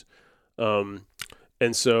pursuits.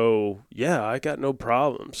 And so, yeah, I got no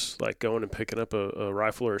problems like going and picking up a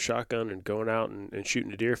rifle or a shotgun and going out and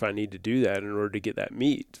shooting a deer if I need to do that in order to get that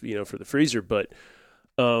meat, for the freezer. But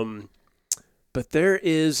there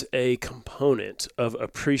is a component of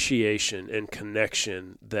appreciation and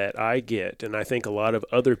connection that I get, and I think a lot of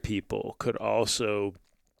other people could also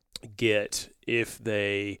get if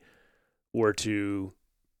they were to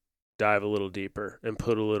dive a little deeper and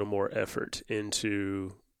put a little more effort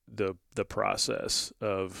into the process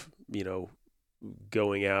of,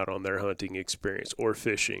 going out on their hunting experience or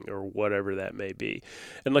fishing or whatever that may be.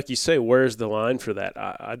 And like you say, where's the line for that?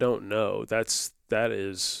 I don't know. That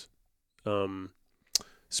is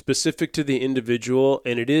specific to the individual,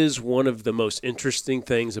 and it is one of the most interesting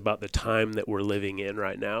things about the time that we're living in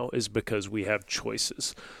right now is because we have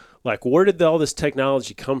choices. Like, where did all this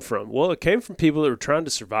technology come from? Well, it came from people that were trying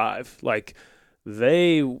to survive. Like,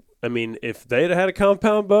 if they'd had a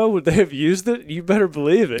compound bow, would they have used it? You better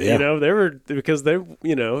believe it. Yeah. Because it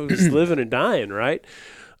was living and dying, right?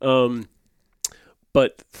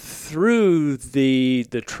 But through the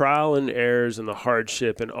trial and errors and the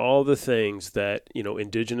hardship and all the things that,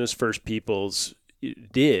 indigenous first peoples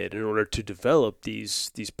did in order to develop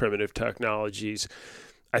these primitive technologies,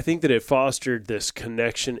 I think that it fostered this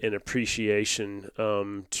connection and appreciation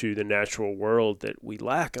to the natural world that we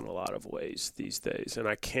lack in a lot of ways these days. And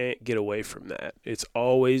I can't get away from that. It's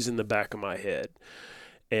always in the back of my head.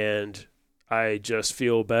 And I just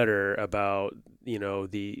feel better about,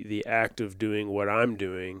 the act of doing what I'm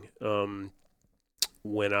doing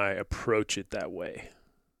when I approach it that way.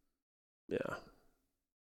 Yeah.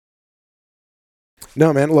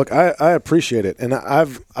 No, man, look, I appreciate it. And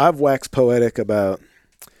I've waxed poetic about,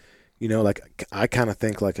 I kind of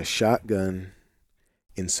think like a shotgun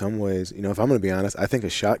in some ways, if I'm going to be honest, I think a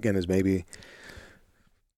shotgun is maybe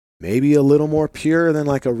a little more pure than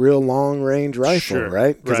like a real long range rifle, sure.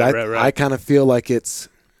 Right? Because right. I kind of feel like it's,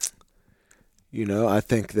 I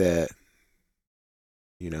think that,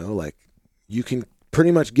 like you can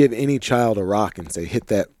pretty much give any child a rock and say, hit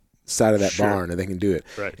that side of that sure. barn, and they can do it.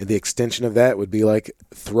 Right. And the extension of that would be like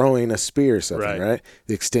throwing a spear or something, right?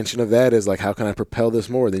 The extension of that is like, how can I propel this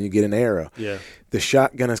more? Then you get an arrow. Yeah. The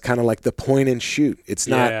shotgun is kind of like the point and shoot. It's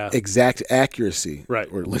not exact accuracy. Right.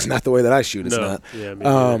 Or at least not the way that I shoot. It's not.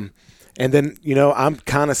 Yeah, and then, I'm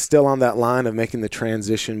kind of still on that line of making the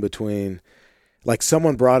transition between, like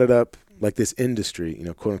someone brought it up, like this industry,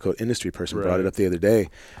 quote unquote industry person brought it up the other day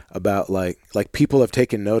about like people have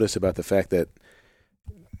taken notice about the fact that,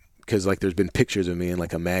 because like there's been pictures of me in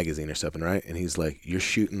like a magazine or something, right? And he's like, you're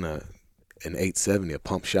shooting an 870, a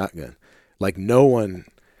pump shotgun. Like no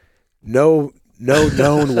known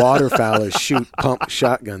waterfowlers shoot pump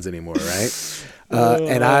shotguns anymore, right?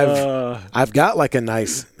 And I've got like a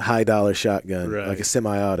nice high dollar shotgun, like a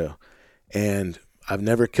semi-auto, and I've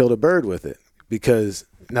never killed a bird with it because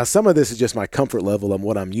now some of this is just my comfort level and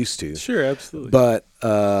what I'm used to. Sure, absolutely. But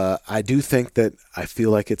I do think that I feel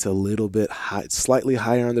like it's a little bit high, slightly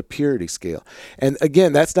higher on the purity scale. And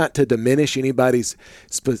again, that's not to diminish anybody's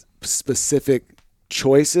specific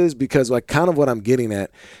choices, because like kind of what I'm getting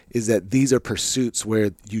at is that these are pursuits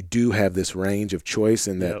where you do have this range of choice,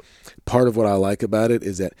 and that part of what I like about it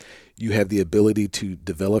is that you have the ability to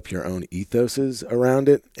develop your own ethoses around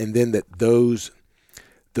it, and then that those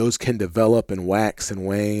can develop and wax and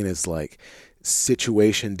wane as like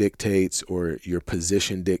situation dictates or your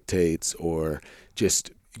position dictates or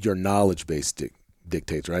just your knowledge base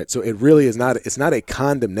dictates, right? So it really is not, it's not a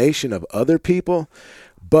condemnation of other people,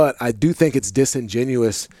 but I do think it's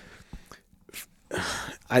disingenuous.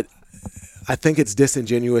 I think it's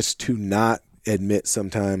disingenuous to not admit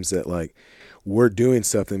sometimes that like we're doing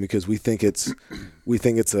something because we think it's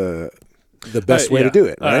the best way to do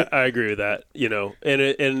it, right? I agree with that,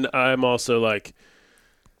 and I'm also like,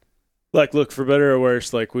 look, for better or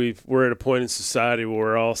worse, like we're at a point in society where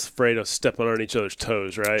we're all afraid of stepping on each other's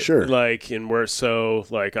toes, right? Sure. Like, and we're so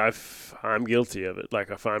like, I'm guilty of it.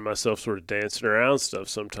 Like I find myself sort of dancing around stuff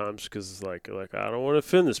sometimes because it's like I don't want to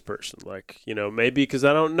offend this person. Like, maybe because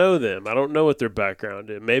I don't know them. I don't know what their background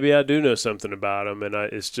is. Maybe I do know something about them, and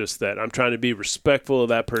it's just that I'm trying to be respectful of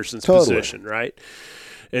that person's position, right?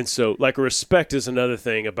 And so, like, respect is another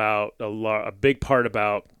thing about a big part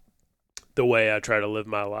about the way I try to live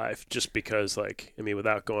my life, just because, like, I mean,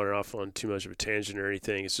 without going off on too much of a tangent or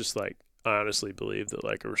anything, it's just like, I honestly believe that,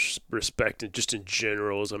 like, respect and just in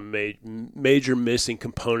general is a major missing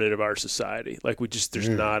component of our society. Like, there's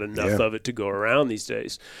not enough of it to go around these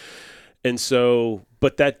days. And so,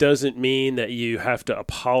 but that doesn't mean that you have to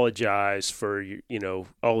apologize for,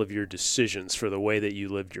 all of your decisions for the way that you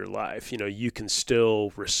lived your life. You can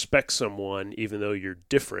still respect someone even though you're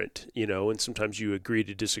different, and sometimes you agree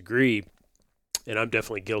to disagree. And I'm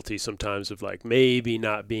definitely guilty sometimes of, like, maybe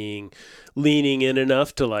not leaning in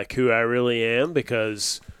enough to, like, who I really am,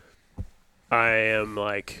 because I am,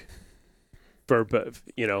 like, I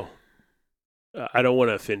don't want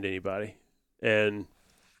to offend anybody. And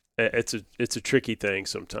it's a tricky thing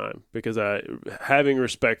sometimes, because having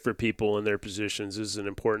respect for people in their positions is an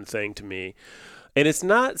important thing to me. And it's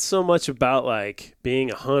not so much about, like,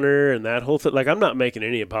 being a hunter and that whole thing. Like, I'm not making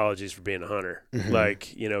any apologies for being a hunter,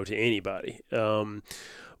 like, to anybody.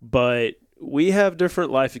 But we have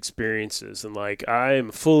different life experiences, and, like, I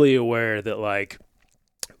am fully aware that, like,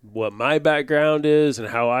 what my background is and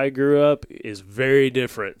how I grew up is very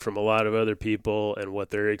different from a lot of other people and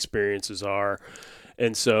what their experiences are.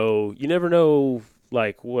 And so you never know,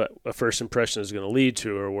 like, what a first impression is going to lead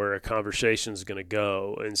to or where a conversation is going to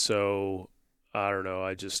go. And so, I don't know.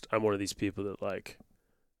 I'm one of these people that, like,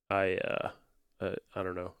 I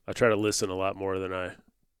don't know. I try to listen a lot more than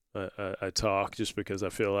I talk, just because I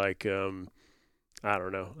feel like, I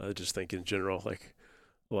don't know. I just think in general, like,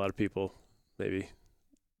 a lot of people maybe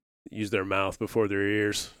use their mouth before their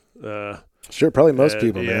ears. Sure, probably most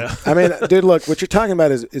people, man. Yeah. I mean, dude, look, what you're talking about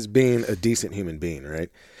is being a decent human being, right?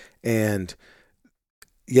 And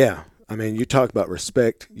yeah, I mean, you talk about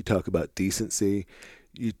respect, you talk about decency,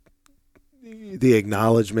 the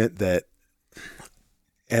acknowledgement that,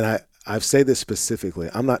 and I say this specifically,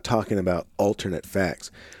 I'm not talking about alternate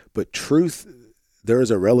facts, but truth, there is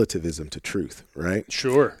a relativism to truth, right?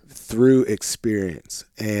 Sure. Through experience.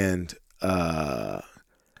 And I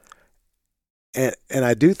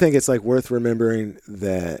do think it's, like, worth remembering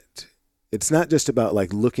that it's not just about,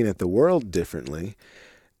 like, looking at the world differently.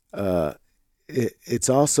 It's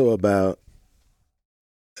also about,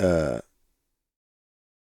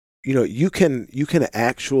 you can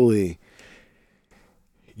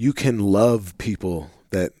love people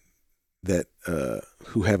that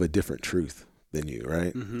who have a different truth than you,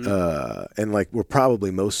 right? And, like, we're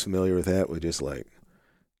probably most familiar with that with just, like,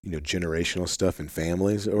 generational stuff in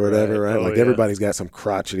families or whatever, right? Like, everybody's got some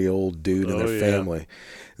crotchety old dude in their family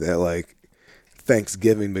that, like,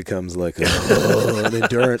 Thanksgiving becomes like an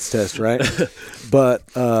endurance test, right? But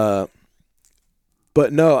no,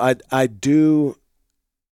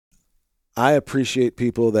 I appreciate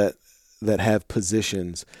people that have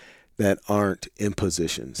positions that aren't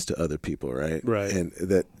impositions to other people, right? Right. And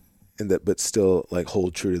that but still, like,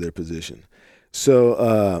 hold true to their position.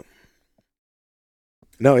 So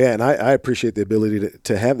no, yeah, and I appreciate the ability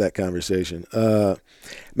to have that conversation.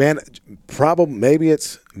 Man, maybe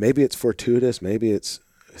it's fortuitous, maybe it's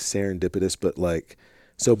serendipitous, but, like,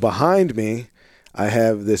 so behind me, I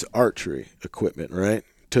have this archery equipment, right?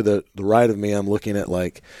 To the right of me, I'm looking at,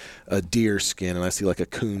 like, a deer skin, and I see, like, a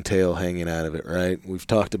coon tail hanging out of it, right? We've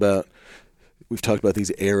talked about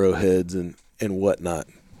these arrowheads and whatnot,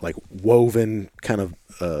 like woven kind of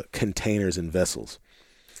containers and vessels.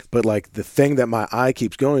 But, like, the thing that my eye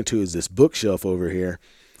keeps going to is this bookshelf over here,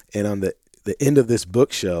 and on the end of this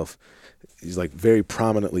bookshelf, is, like, very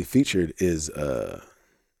prominently featured is a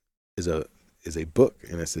book,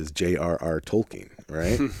 and it says J.R.R. Tolkien,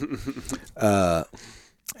 right?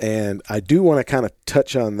 And I do want to kind of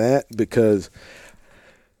touch on that, because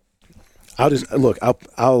I'll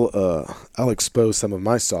expose some of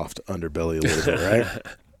my soft underbelly a little bit, right?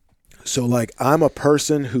 So, like, I'm a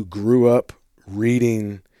person who grew up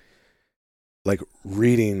reading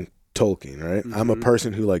Tolkien, right? I'm a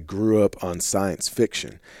person who, like, grew up on science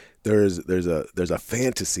fiction. There's a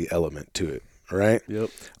fantasy element to it, right? Yep.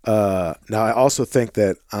 Now, I also think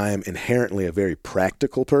that I'm inherently a very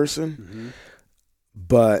practical person,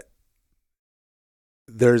 but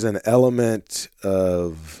there's an element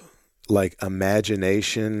of, like,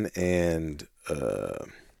 imagination and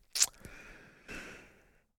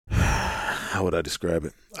how would I describe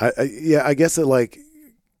it? I guess it, like,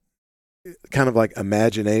 kind of like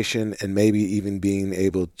imagination, and maybe even being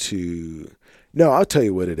able to, no, I'll tell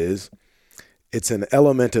you what it is. It's an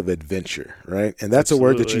element of adventure, right? And that's Absolutely. a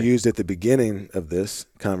word that you used at the beginning of this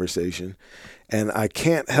conversation. And I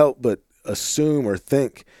can't help but assume or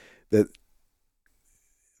think that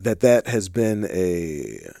has been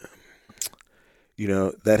that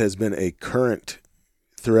has been a current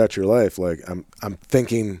throughout your life. Like, I'm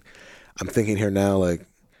thinking I'm thinking here now, like,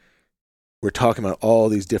 we're talking about all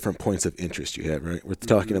these different points of interest you have, right? We're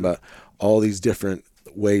talking about all these different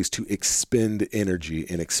ways to expend energy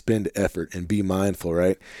and expend effort and be mindful,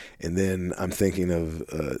 right? And then I'm thinking of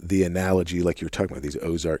the analogy, like you were talking about, these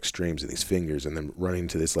Ozark streams and these fingers, and then running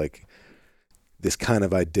to this, like, this kind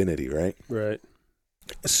of identity, right? Right.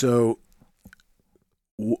 So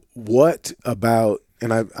what about,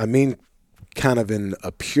 and I mean kind of in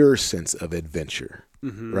a pure sense of adventure,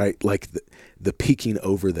 right? Like the peeking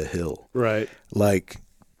over the hill. Right. Like,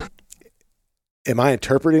 am I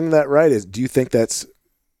interpreting that right? Do you think that's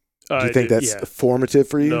formative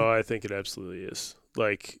for you? No, I think it absolutely is.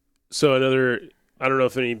 Like, so I don't know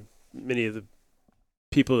if many of the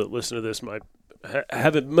people that listen to this might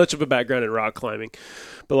have much of a background in rock climbing,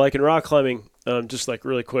 but like in rock climbing, just like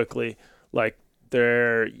really quickly, like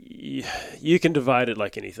you can divide it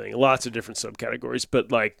like anything, lots of different subcategories,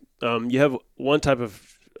 but like you have one type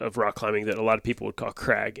of rock climbing that a lot of people would call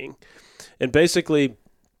cragging, and basically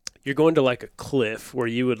you're going to like a cliff where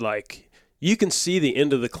you can see the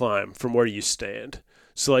end of the climb from where you stand,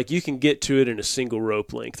 so like you can get to it in a single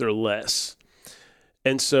rope length or less,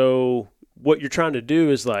 and so what you're trying to do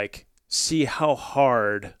is like see how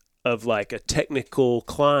hard of like a technical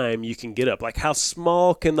climb you can get up. Like how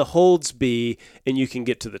small can the holds be and you can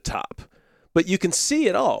get to the top. But you can see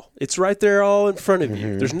it all. It's right there all in front of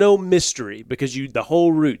you. There's no mystery because the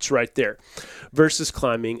whole route's right there. Versus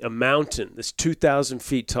climbing a mountain that's 2,000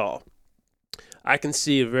 feet tall. I can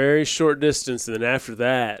see a very short distance, and then after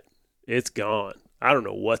that, it's gone. I don't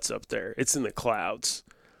know what's up there. It's in the clouds.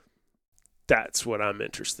 That's what I'm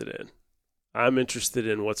interested in. I'm interested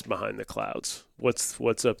in what's behind the clouds.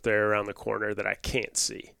 What's up there around the corner that I can't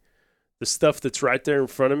see. The stuff that's right there in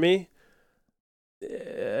front of me,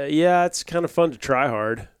 it's kind of fun to try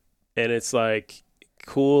hard. And it's like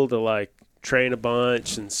cool to like train a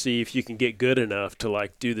bunch and see if you can get good enough to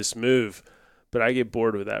like do this move. But I get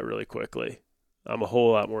bored with that really quickly. I'm a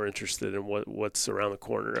whole lot more interested in what's around the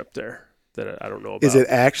corner up there that I don't know about. Is it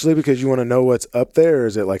actually because you want to know what's up there, or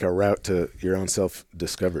is it like a route to your own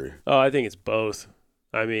self-discovery? Oh, I think it's both.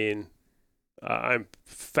 I mean, I'm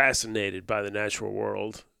fascinated by the natural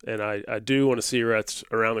world, and I do want to see what's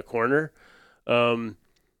around the corner.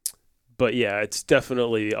 But yeah, it's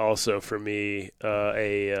definitely also for me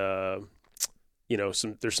there's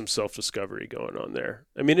some self-discovery going on there.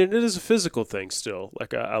 I mean, it is a physical thing still.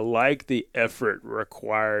 Like I like the effort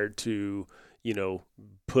required to,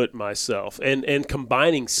 put myself and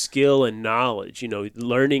combining skill and knowledge,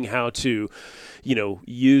 learning how to,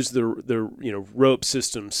 use the rope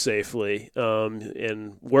system safely,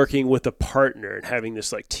 and working with a partner and having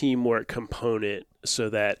this like teamwork component so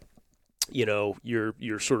that,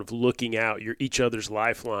 you're sort of looking out, you're each other's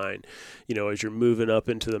lifeline, as you're moving up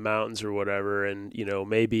into the mountains or whatever. And,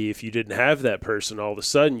 maybe if you didn't have that person, all of a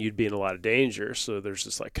sudden you'd be in a lot of danger. So there's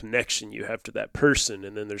this like connection you have to that person.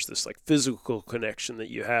 And then there's this like physical connection that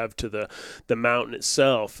you have to the mountain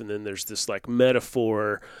itself. And then there's this like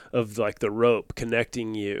metaphor of like the rope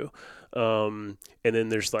connecting you. And then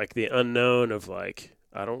there's like the unknown of like,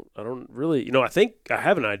 I don't really, I think I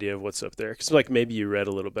have an idea of what's up there. Cause like maybe you read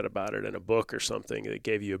a little bit about it in a book or something that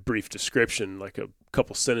gave you a brief description, like a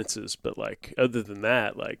couple sentences, but like, other than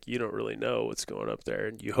that, like you don't really know what's going up there,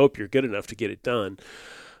 and you hope you're good enough to get it done.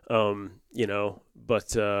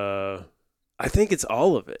 But I think it's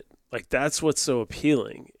all of it. Like that's what's so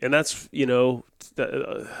appealing. And that's,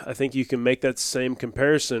 I think you can make that same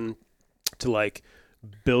comparison to like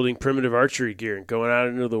building primitive archery gear and going out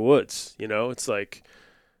into the woods. It's like,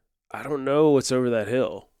 I don't know what's over that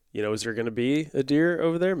hill. Is there going to be a deer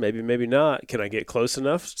over there? Maybe, maybe not. Can I get close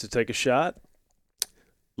enough to take a shot?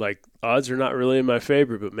 Like, odds are not really in my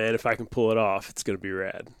favor, but man, if I can pull it off, it's going to be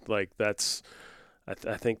rad. Like I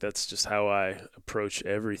think that's just how I approach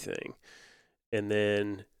everything. And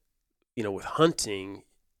then, with hunting,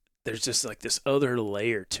 there's just like this other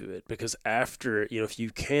layer to it, because after, if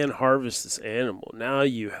you can harvest this animal, now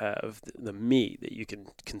you have the meat that you can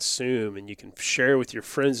consume and you can share with your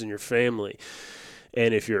friends and your family.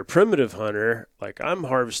 And if you're a primitive hunter, like I'm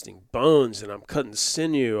harvesting bones and I'm cutting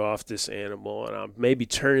sinew off this animal, and I'm maybe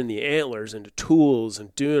turning the antlers into tools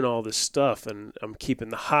and doing all this stuff, and I'm keeping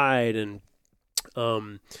the hide and,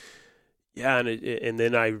 and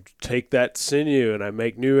then I take that sinew and I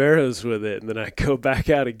make new arrows with it, and then I go back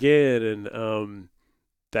out again, and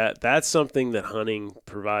that's something that hunting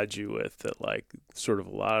provides you with, that like sort of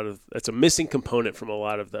that's a missing component from a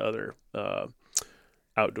lot of the other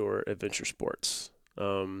outdoor adventure sports,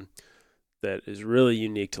 that is really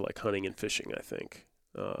unique to like hunting and fishing, I think.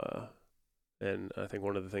 And I think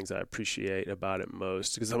one of the things I appreciate about it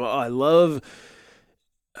most, because I love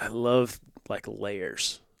I love like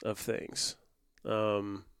layers of things.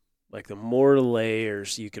 Like the more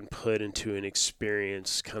layers you can put into an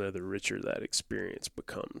experience, kind of the richer that experience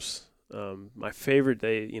becomes. My favorite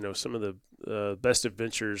day, some of the best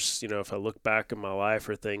adventures, if I look back in my life,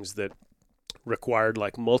 are things that required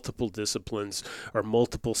like multiple disciplines or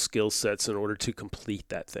multiple skill sets in order to complete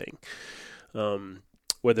that thing.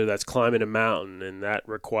 Whether that's climbing a mountain, and that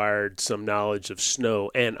required some knowledge of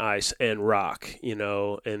snow and ice and rock,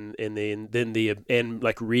 and then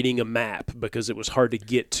like reading a map because it was hard to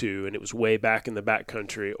get to and it was way back in the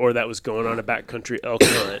backcountry, or that was going on a backcountry elk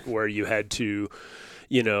hunt where you had to,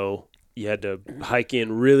 you had to hike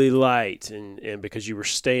in really light, and because you were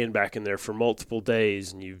staying back in there for multiple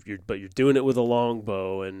days, and you're doing it with a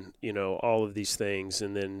longbow, and all of these things,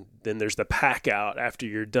 and then there's the pack out after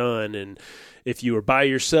you're done, and if you were by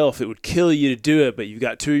yourself, it would kill you to do it, but you've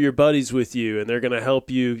got two of your buddies with you, and they're going to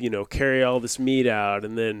help you, carry all this meat out,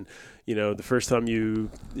 and then the first time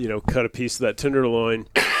you cut a piece of that tenderloin,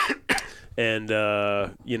 and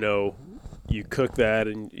you cook that,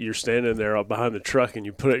 and you're standing there behind the truck, and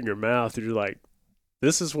you put it in your mouth, and you're like,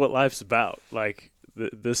 this is what life's about. Like,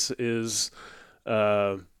 this is,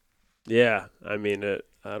 I mean,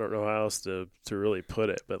 I don't know how else to really put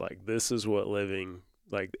it, but like, this is what living,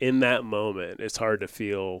 like in that moment, it's hard to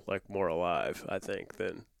feel like more alive, I think,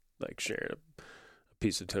 than like sharing a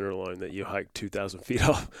piece of tenderloin that you hiked 2,000 feet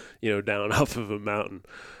off, down off of a mountain,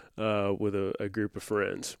 with a group of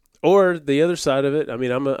friends. Or the other side of it, I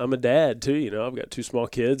mean, I'm a dad too. I've got two small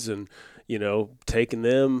kids, and taking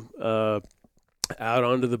them out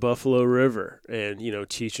onto the Buffalo River, and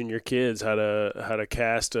teaching your kids how to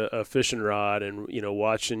cast a fishing rod, and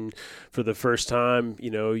watching for the first time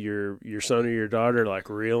your son or your daughter like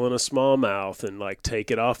reel in a smallmouth and like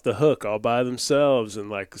take it off the hook all by themselves,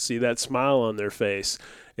 and like see that smile on their face.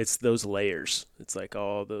 It's those layers. It's like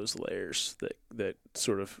all those layers that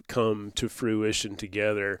sort of come to fruition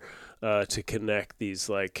together to connect these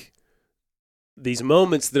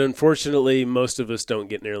moments that unfortunately most of us don't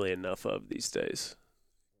get nearly enough of these days.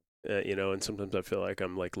 And sometimes I feel like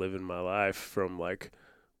I'm like living my life from like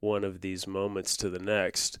one of these moments to the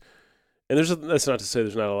next. And that's not to say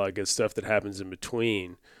there's not a lot of good stuff that happens in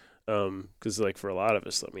between. Because like for a lot of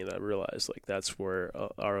us, I mean, I realize like that's where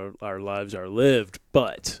our lives are lived.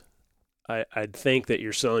 But I think that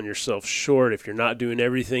you're selling yourself short if you're not doing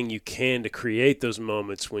everything you can to create those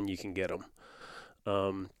moments when you can get them.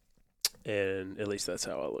 And at least that's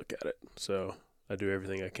how I look at it. So I do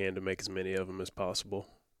everything I can to make as many of them as possible.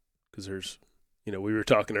 Because there's, we were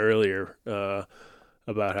talking earlier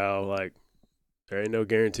about how like there ain't no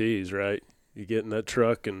guarantees, right? You get in that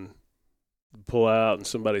truck and pull out and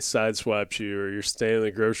somebody sideswipes you, or you're staying in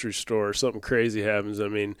the grocery store or something crazy happens. I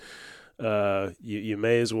mean, you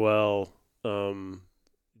may as well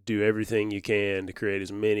do everything you can to create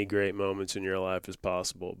as many great moments in your life as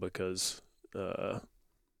possible, because it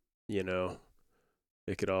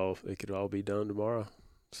could all be done tomorrow.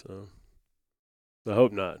 So I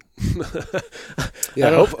hope not.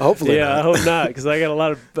 Yeah, hopefully. Yeah, not. I hope not, because I got a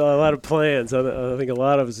lot of plans. I think a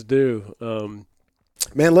lot of us do.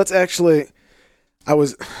 Man, let's actually. I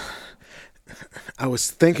was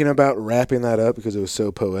thinking about wrapping that up because it was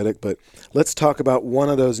so poetic, but let's talk about one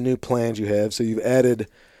of those new plans you have. So you've added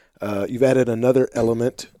another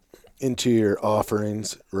element into your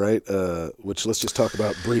offerings, right? Which let's just talk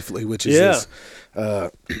about briefly, which is this.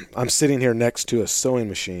 I'm sitting here next to a sewing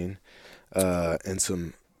machine and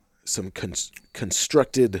some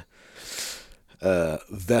constructed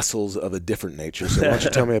vessels of a different nature. So why don't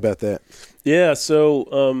you tell me about that? Yeah,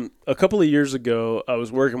 so a couple of years ago, I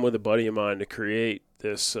was working with a buddy of mine to create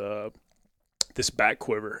this back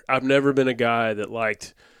quiver. I've never been a guy that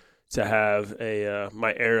liked to have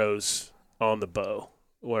my arrows on the bow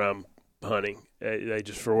when I'm hunting. I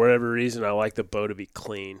just, for whatever reason, I like the bow to be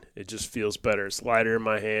clean. It just feels better. It's lighter in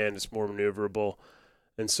my hand. It's more maneuverable.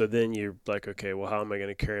 And so then you're like, okay, well, how am I going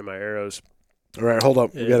to carry my arrows? All right, hold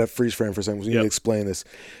up. We got to freeze frame for a second. We need to explain this.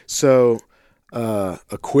 So a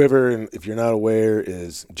quiver, and if you're not aware,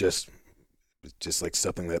 is just like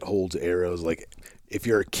something that holds arrows. Like if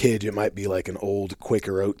you're a kid, it might be like an old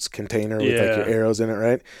Quaker Oats container with like your arrows in it,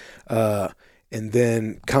 right? And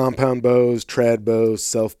then compound bows, trad bows,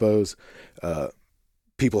 self bows.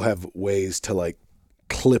 People have ways to like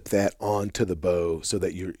clip that onto the bow so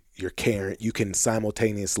that you can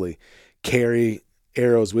simultaneously carry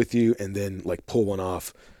arrows with you and then like pull one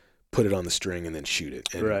off, put it on the string, and then shoot it.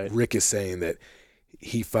 And right. Rick is saying that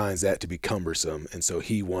he finds that to be cumbersome, and so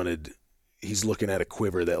he's looking at a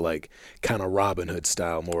quiver that like kind of Robin Hood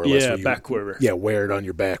style, more or less. Yeah, back quiver. Yeah, wear it on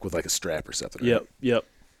your back with like a strap or something. Right? Yep.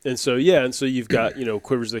 And so you've got,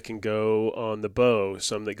 quivers that can go on the bow,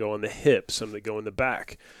 some that go on the hip, some that go in the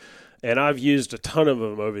back. And I've used a ton of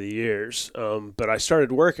them over the years, but I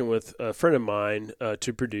started working with a friend of mine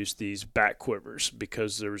to produce these back quivers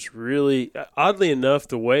because there was really, oddly enough,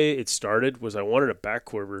 the way it started was I wanted a back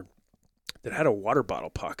quiver that had a water bottle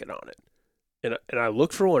pocket on it. And I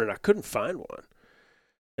looked for one and I couldn't find one.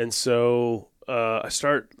 And so I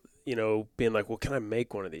start, being like, well, can I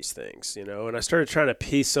make one of these things, And I started trying to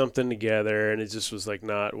piece something together, and it just was like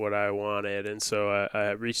not what I wanted. And so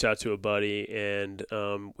I reached out to a buddy, and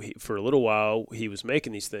for a little while he was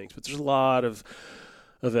making these things, but there's a lot of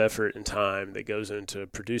effort and time that goes into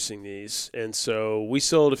producing these. And so we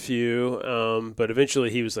sold a few, but eventually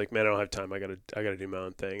he was like, man, I don't have time. I gotta do my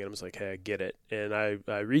own thing. And I was like, hey, I get it. And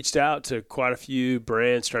I reached out to quite a few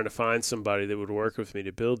brands trying to find somebody that would work with me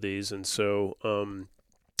to build these. And so,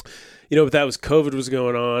 but that was COVID was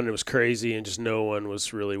going on. It was crazy, and just no one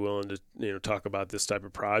was really willing to, talk about this type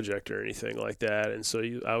of project or anything like that. And so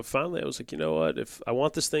I was like, you know what? If I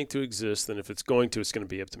want this thing to exist, then if it's going to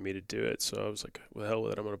be up to me to do it. So I was like, well, hell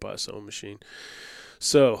with it. I'm going to buy a sewing machine.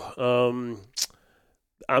 So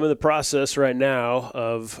I'm in the process right now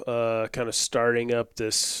of kind of starting up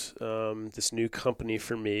this new company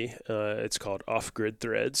for me. It's called Off Grid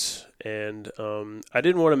Threads, and I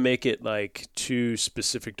didn't want to make it like too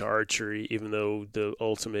specific to archery, even though the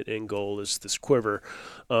ultimate end goal is this quiver,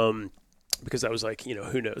 because I was like,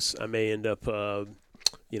 who knows? I may end up, doing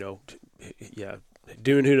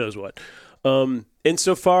who knows what. And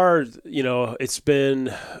so far, it's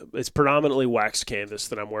predominantly wax canvas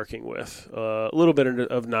that I'm working with, a little bit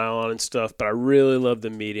of nylon and stuff, but I really love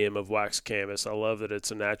the medium of wax canvas. I love that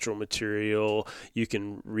it's a natural material. You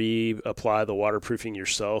can reapply the waterproofing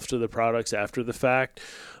yourself to the products after the fact.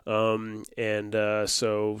 So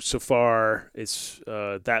far it's,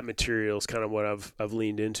 that material is kind of what I've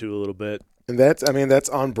leaned into a little bit. And that's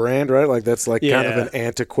on brand, right? Like that's like kind of an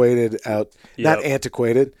antiquated not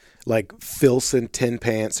antiquated, like Filson tin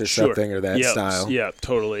pants or something or that style. Yeah,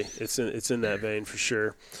 totally. It's in that vein for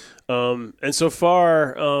sure. And so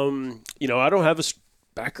far, I don't have a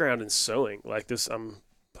background in sewing like this. I'm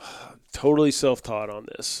totally self-taught on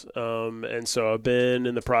this. And so I've been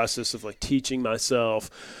in the process of like teaching myself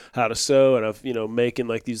how to sew, and I've, making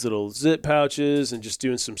like these little zip pouches and just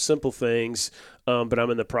doing some simple things. But I'm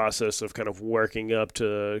in the process of kind of working up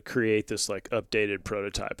to create this like updated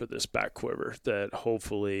prototype of this back quiver that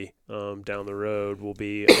hopefully down the road will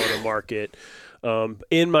be on the market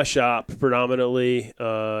in my shop predominantly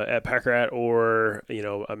at Pack Rat, or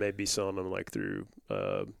I may be selling them like through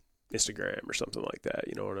Instagram or something like that,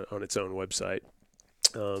 on its own website,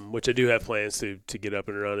 which I do have plans to get up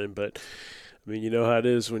and running. But I mean, you know how it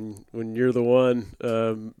is when you're the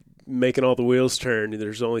one making all the wheels turn.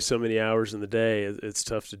 There's only so many hours in the day. It's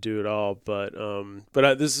tough to do it all. But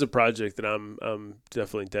this is a project that I'm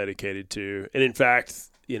definitely dedicated to. And in fact,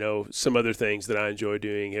 some other things that I enjoy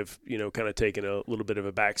doing have, kind of taken a little bit of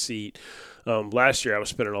a back seat. Last year I was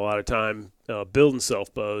spending a lot of time building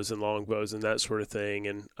self bows and long bows and that sort of thing.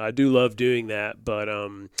 And I do love doing that. But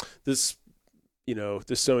this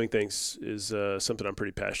sewing things is something I'm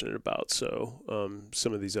pretty passionate about. So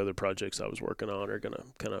some of these other projects I was working on are going to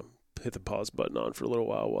kind of hit the pause button on for a little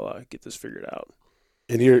while I get this figured out.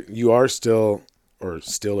 And you are still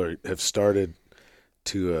have started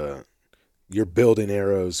to you're building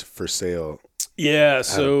arrows for sale. Yeah,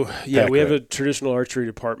 so we have a traditional archery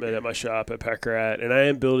department at my shop at Pack Rat, and I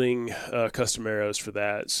am building custom arrows for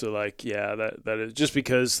that. So that is just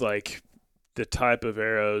because like the type of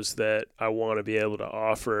arrows that I want to be able to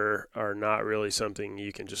offer are not really something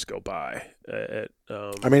you can just go buy.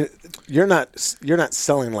 I mean, you're not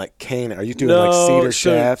selling like cane. Are you doing like cedar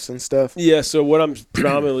shafts and stuff? Yeah. So what I'm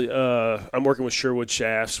predominantly, I'm working with Sherwood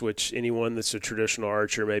shafts, which anyone that's a traditional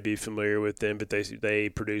archer may be familiar with them, but they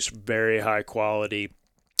produce very high quality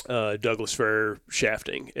Douglas fir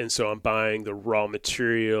shafting, and so I'm buying the raw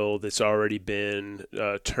material that's already been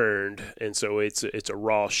turned, and so it's a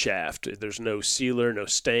raw shaft. There's no sealer, no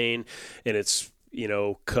stain, and it's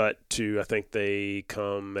cut to, I think they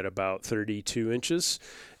come at about 32 inches,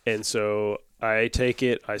 and so I take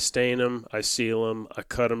it, I stain them, I seal them, I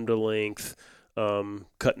cut them to length,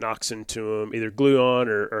 cut nocks into them, either glue on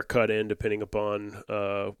or cut in depending upon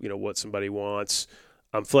what somebody wants.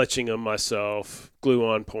 I'm fletching them myself, glue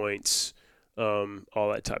on points,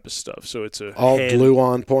 all that type of stuff. So it's glue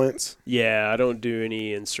on points. Yeah, I don't do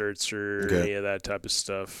any inserts or any of that type of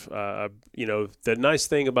stuff. The nice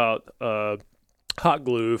thing about hot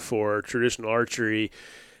glue for traditional archery,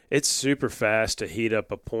 it's super fast to heat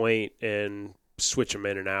up a point and switch them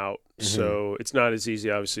in and out. So it's not as easy,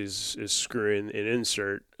 obviously, as screwing an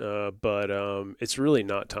insert, but it's really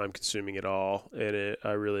not time consuming at all. And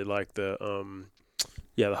I really like the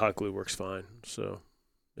hot glue works fine. So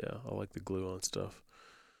yeah, I like the glue on stuff.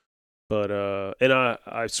 But and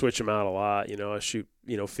I switch them out a lot. I shoot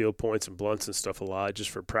field points and blunts and stuff a lot just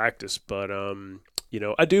for practice. But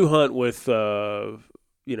I do hunt with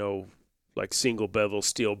like single bevel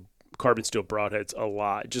carbon steel broadheads a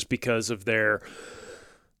lot, just because of the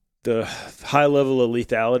high level of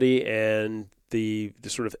lethality and the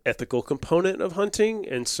sort of ethical component of hunting.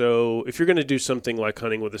 And so if you're going to do something like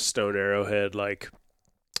hunting with a stone arrowhead, like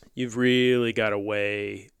you've really got to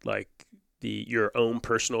weigh like your own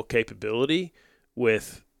personal capability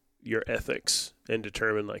with your ethics and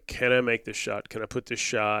determine, like, can I make this shot? Can I put this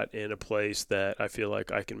shot in a place that I feel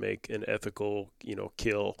like I can make an ethical,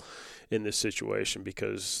 kill in this situation?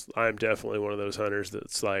 Because I'm definitely one of those hunters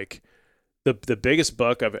that's like the biggest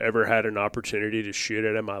buck I've ever had an opportunity to shoot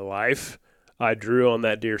at in my life. I drew on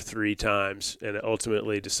that deer 3 times and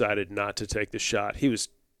ultimately decided not to take the shot. He was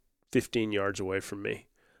 15 yards away from me,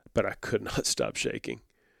 but I could not stop shaking.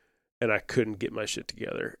 And I couldn't get my shit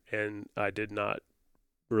together, and I did not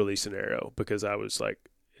release an arrow because I was like,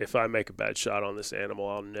 if I make a bad shot on this animal,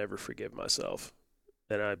 I'll never forgive myself.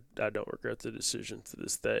 And I don't regret the decision to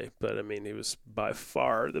this day. But, I mean, he was by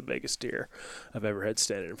far the biggest deer I've ever had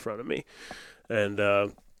standing in front of me. And,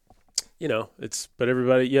 but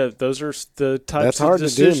everybody, those are the types of decisions. That's hard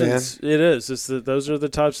to do, man. It is. Those are the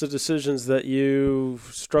types of decisions that you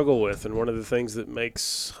struggle with. And one of the things that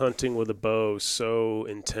makes hunting with a bow so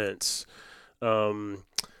intense.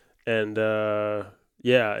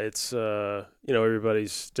 It's,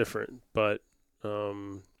 everybody's different. But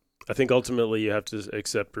I think ultimately you have to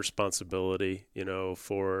accept responsibility,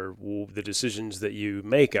 for the decisions that you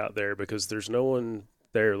make out there, because there's no one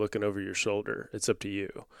there looking over your shoulder. It's up to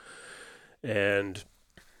you. And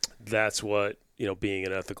that's what, being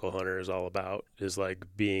an ethical hunter is all about, is like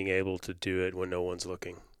being able to do it when no one's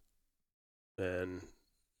looking. And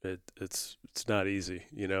it's not easy,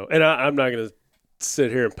 and I'm not going to sit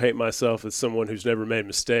here and paint myself as someone who's never made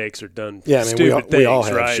mistakes or done stupid things, we all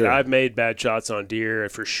have, right? Sure. I've made bad shots on deer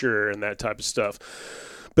for sure and that type of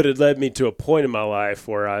stuff. But it led me to a point in my life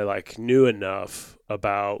where I like knew enough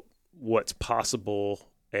about what's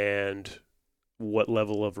possible and what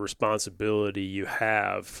level of responsibility you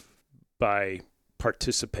have by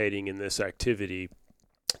participating in this activity,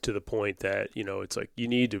 to the point that, it's like you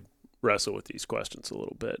need to wrestle with these questions a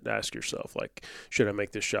little bit and ask yourself, like, should I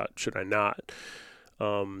make this shot? Should I not?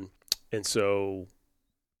 And so,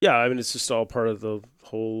 it's just all part of the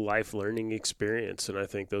whole life learning experience. And I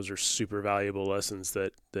think those are super valuable lessons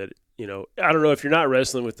that, I don't know, if you're not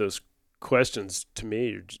wrestling with those questions, to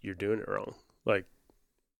me, you're doing it wrong. Like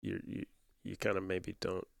you kind of maybe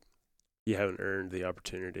you haven't earned the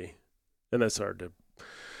opportunity, and that's hard to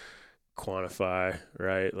quantify,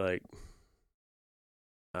 right? Like,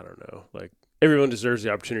 I don't know, like everyone deserves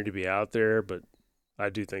the opportunity to be out there, but I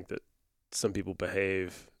do think that some people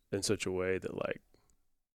behave in such a way that, like,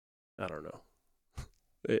 I don't know.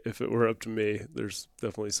 If it were up to me, there's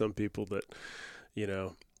definitely some people that,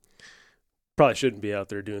 probably shouldn't be out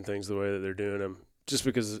there doing things the way that they're doing them, just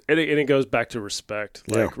because it goes back to respect,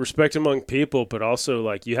 like respect among people, but also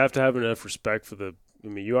like you have to have enough respect for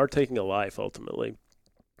you are taking a life ultimately.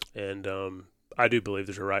 And I do believe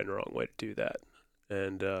there's a right and a wrong way to do that.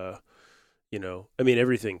 And,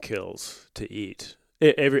 everything kills to eat.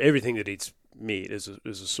 Everything that eats meat is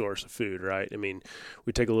a source of food, right? I mean,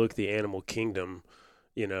 we take a look at the animal kingdom,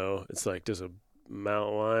 it's like, does a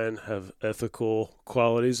mountain lion have ethical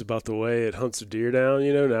qualities about the way it hunts a deer down?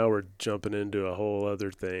 Now we're jumping into a whole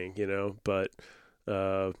other thing, but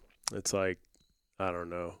it's like, I don't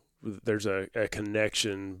know. There's a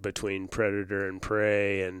connection between predator and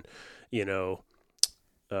prey, and,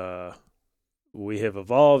 we have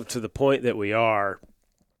evolved to the point that we are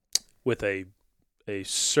with a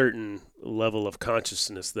certain level of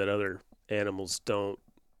consciousness that other animals don't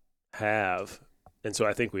have. And so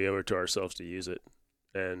I think we owe it to ourselves to use it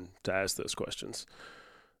and to ask those questions.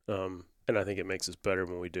 And I think it makes us better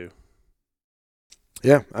when we do.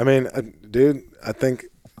 Yeah. I mean, dude, I think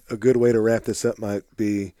a good way to wrap this up might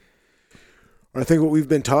be, I think what we've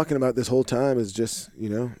been talking about this whole time is just,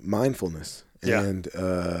 mindfulness and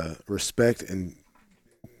respect and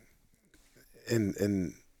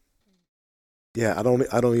I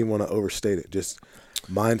don't even want to overstate it. Just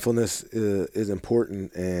mindfulness is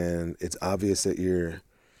important, and it's obvious that you're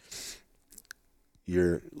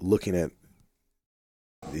looking at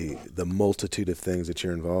the multitude of things that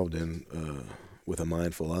you're involved in with a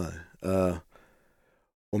mindful eye.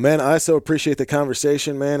 Well, man, I so appreciate the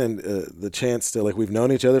conversation, man, and the chance to, like, we've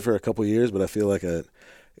known each other for a couple years, but I feel like I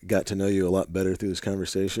got to know you a lot better through this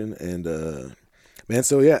conversation. And man,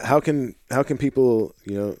 so yeah, how can people,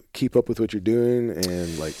 keep up with what you're doing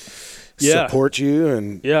and like support you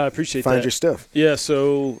and I appreciate find that. your stuff? Yeah,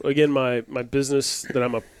 so again, my business that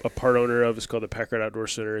I'm a part owner of is called the Packrat Outdoor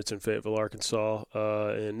Center. It's in Fayetteville, Arkansas.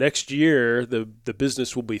 And next year, the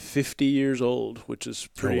business will be 50 years old, which is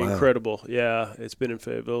pretty incredible. Yeah, it's been in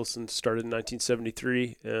Fayetteville since started in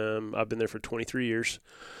 1973. I've been there for 23 years.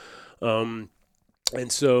 And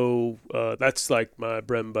so that's like my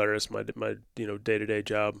bread and butter. It's my day-to-day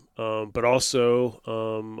job. But also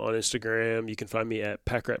on Instagram, you can find me at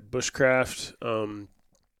Packrat Bushcraft.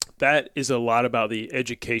 That is a lot about the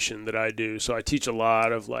education that I do. So I teach a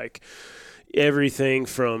lot of like everything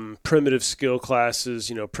from primitive skill classes,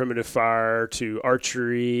 primitive fire, to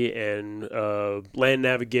archery and land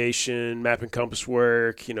navigation, map and compass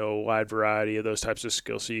work, wide variety of those types of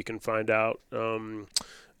skills. So you can find out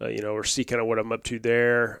or see kind of what I'm up to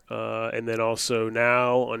there. And then also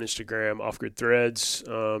now on Instagram, Off Grid Threads.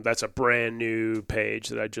 That's a brand new page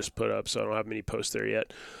that I just put up, so I don't have many posts there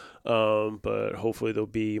yet. But hopefully there'll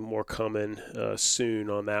be more coming soon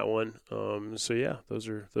on that one. So yeah, those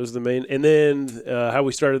are the main. And then how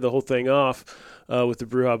we started the whole thing off with the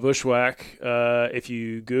Brujah Bushwhack. If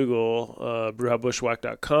you Google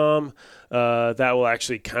brujahbushwhack.com, that will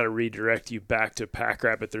actually kind of redirect you back to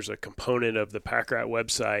Packrat. But there's a component of the Packrat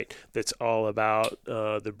website that's all about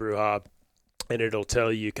the Brujah, and it'll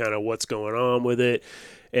tell you kind of what's going on with it.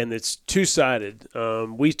 And it's two-sided.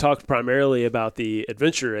 We talked primarily about the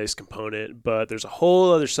adventure race component, but there's a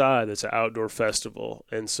whole other side that's an outdoor festival.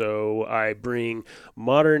 And so I bring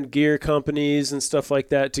modern gear companies and stuff like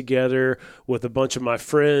that together with a bunch of my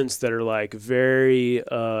friends that are like very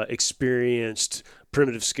experienced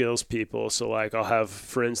primitive skills people. So like I'll have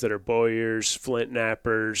friends that are bowyers, flint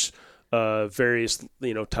nappers, various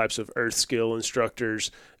types of earth skill instructors,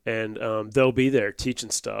 and they'll be there teaching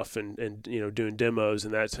stuff and doing demos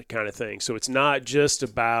and that kind of thing. So it's not just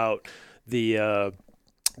about the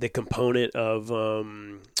component of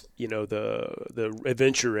the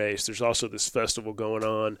adventure race. There's also this festival going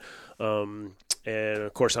on, and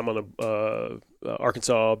of course I'm on the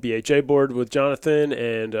Arkansas BHA board with Jonathan,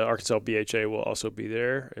 and Arkansas BHA will also be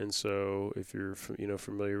there. And so if you're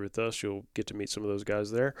familiar with us, you'll get to meet some of those guys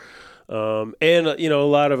there, and a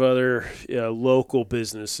lot of other local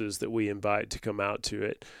businesses that we invite to come out to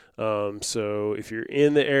it. So if you're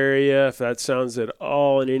in the area, if that sounds at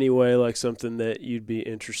all in any way like something that you'd be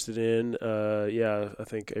interested in, I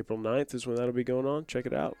think April 9th is when that'll be going on. Check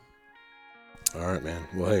it out. All right, man.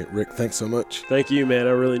 Well, hey, Rick, thanks so much. Thank you, man.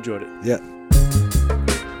 I really enjoyed it. Yeah.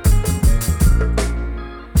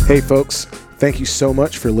 Hey, folks. Thank you so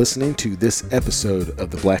much for listening to this episode of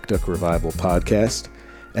the Black Duck Revival podcast.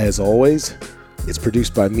 As always, it's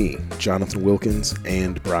produced by me, Jonathan Wilkins,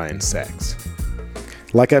 and Brian Sachs.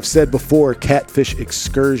 Like I've said before, catfish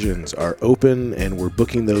excursions are open, and we're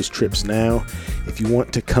booking those trips now. If you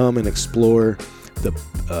want to come and explore the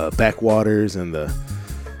backwaters and the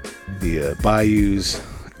bayous,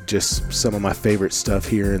 just some of my favorite stuff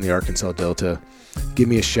here in the Arkansas Delta, give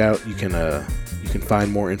me a shout. You can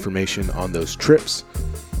find more information on those trips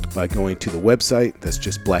by going to the website. That's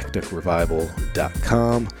just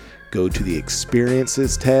blackduckrevival.com. Go to the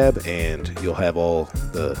experiences tab and you'll have all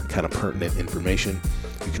the kind of pertinent information.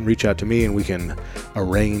 You can reach out to me and we can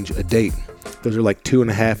arrange a date. Those are like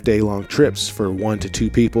 2.5 day long trips for 1 to 2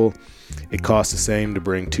 people. It costs the same to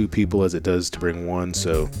bring 2 people as it does to bring 1,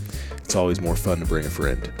 so it's always more fun to bring a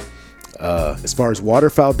friend. As far as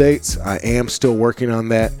waterfowl dates, I am still working on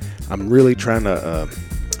that. I'm really trying to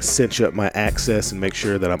cinch up my access and make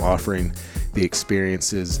sure that I'm offering the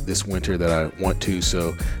experiences this winter that I want to.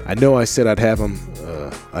 So I know I said I'd have them,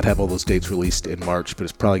 I'd have all those dates released in March, but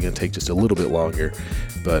it's probably going to take just a little bit longer.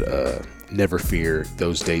 But never fear,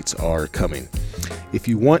 those dates are coming. If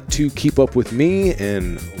you want to keep up with me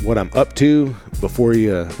and what I'm up to, before we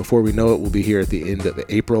know it, we'll be here at the end of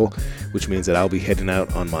April, which means that I'll be heading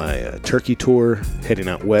out on my turkey tour, heading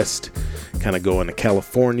out west, kind of going to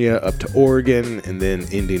California, up to Oregon, and then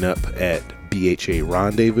ending up at BHA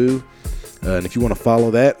Rendezvous. And if you want to follow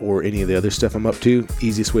that or any of the other stuff I'm up to,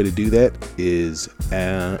 easiest way to do that is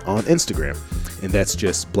on Instagram, and that's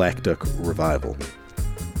just Black Duck Revival.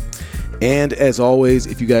 And as always,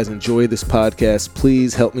 if you guys enjoy this podcast,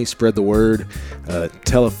 please help me spread the word.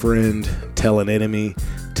 Tell a friend, tell an enemy,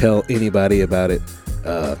 tell anybody about it.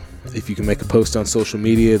 If you can make a post on social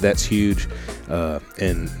media, that's huge.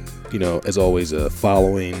 And as always,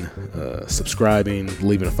 following, subscribing,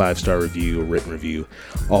 leaving a 5-star review, a written review,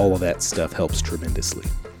 all of that stuff helps tremendously.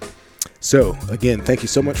 So again, thank you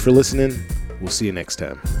so much for listening. We'll see you next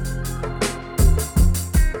time.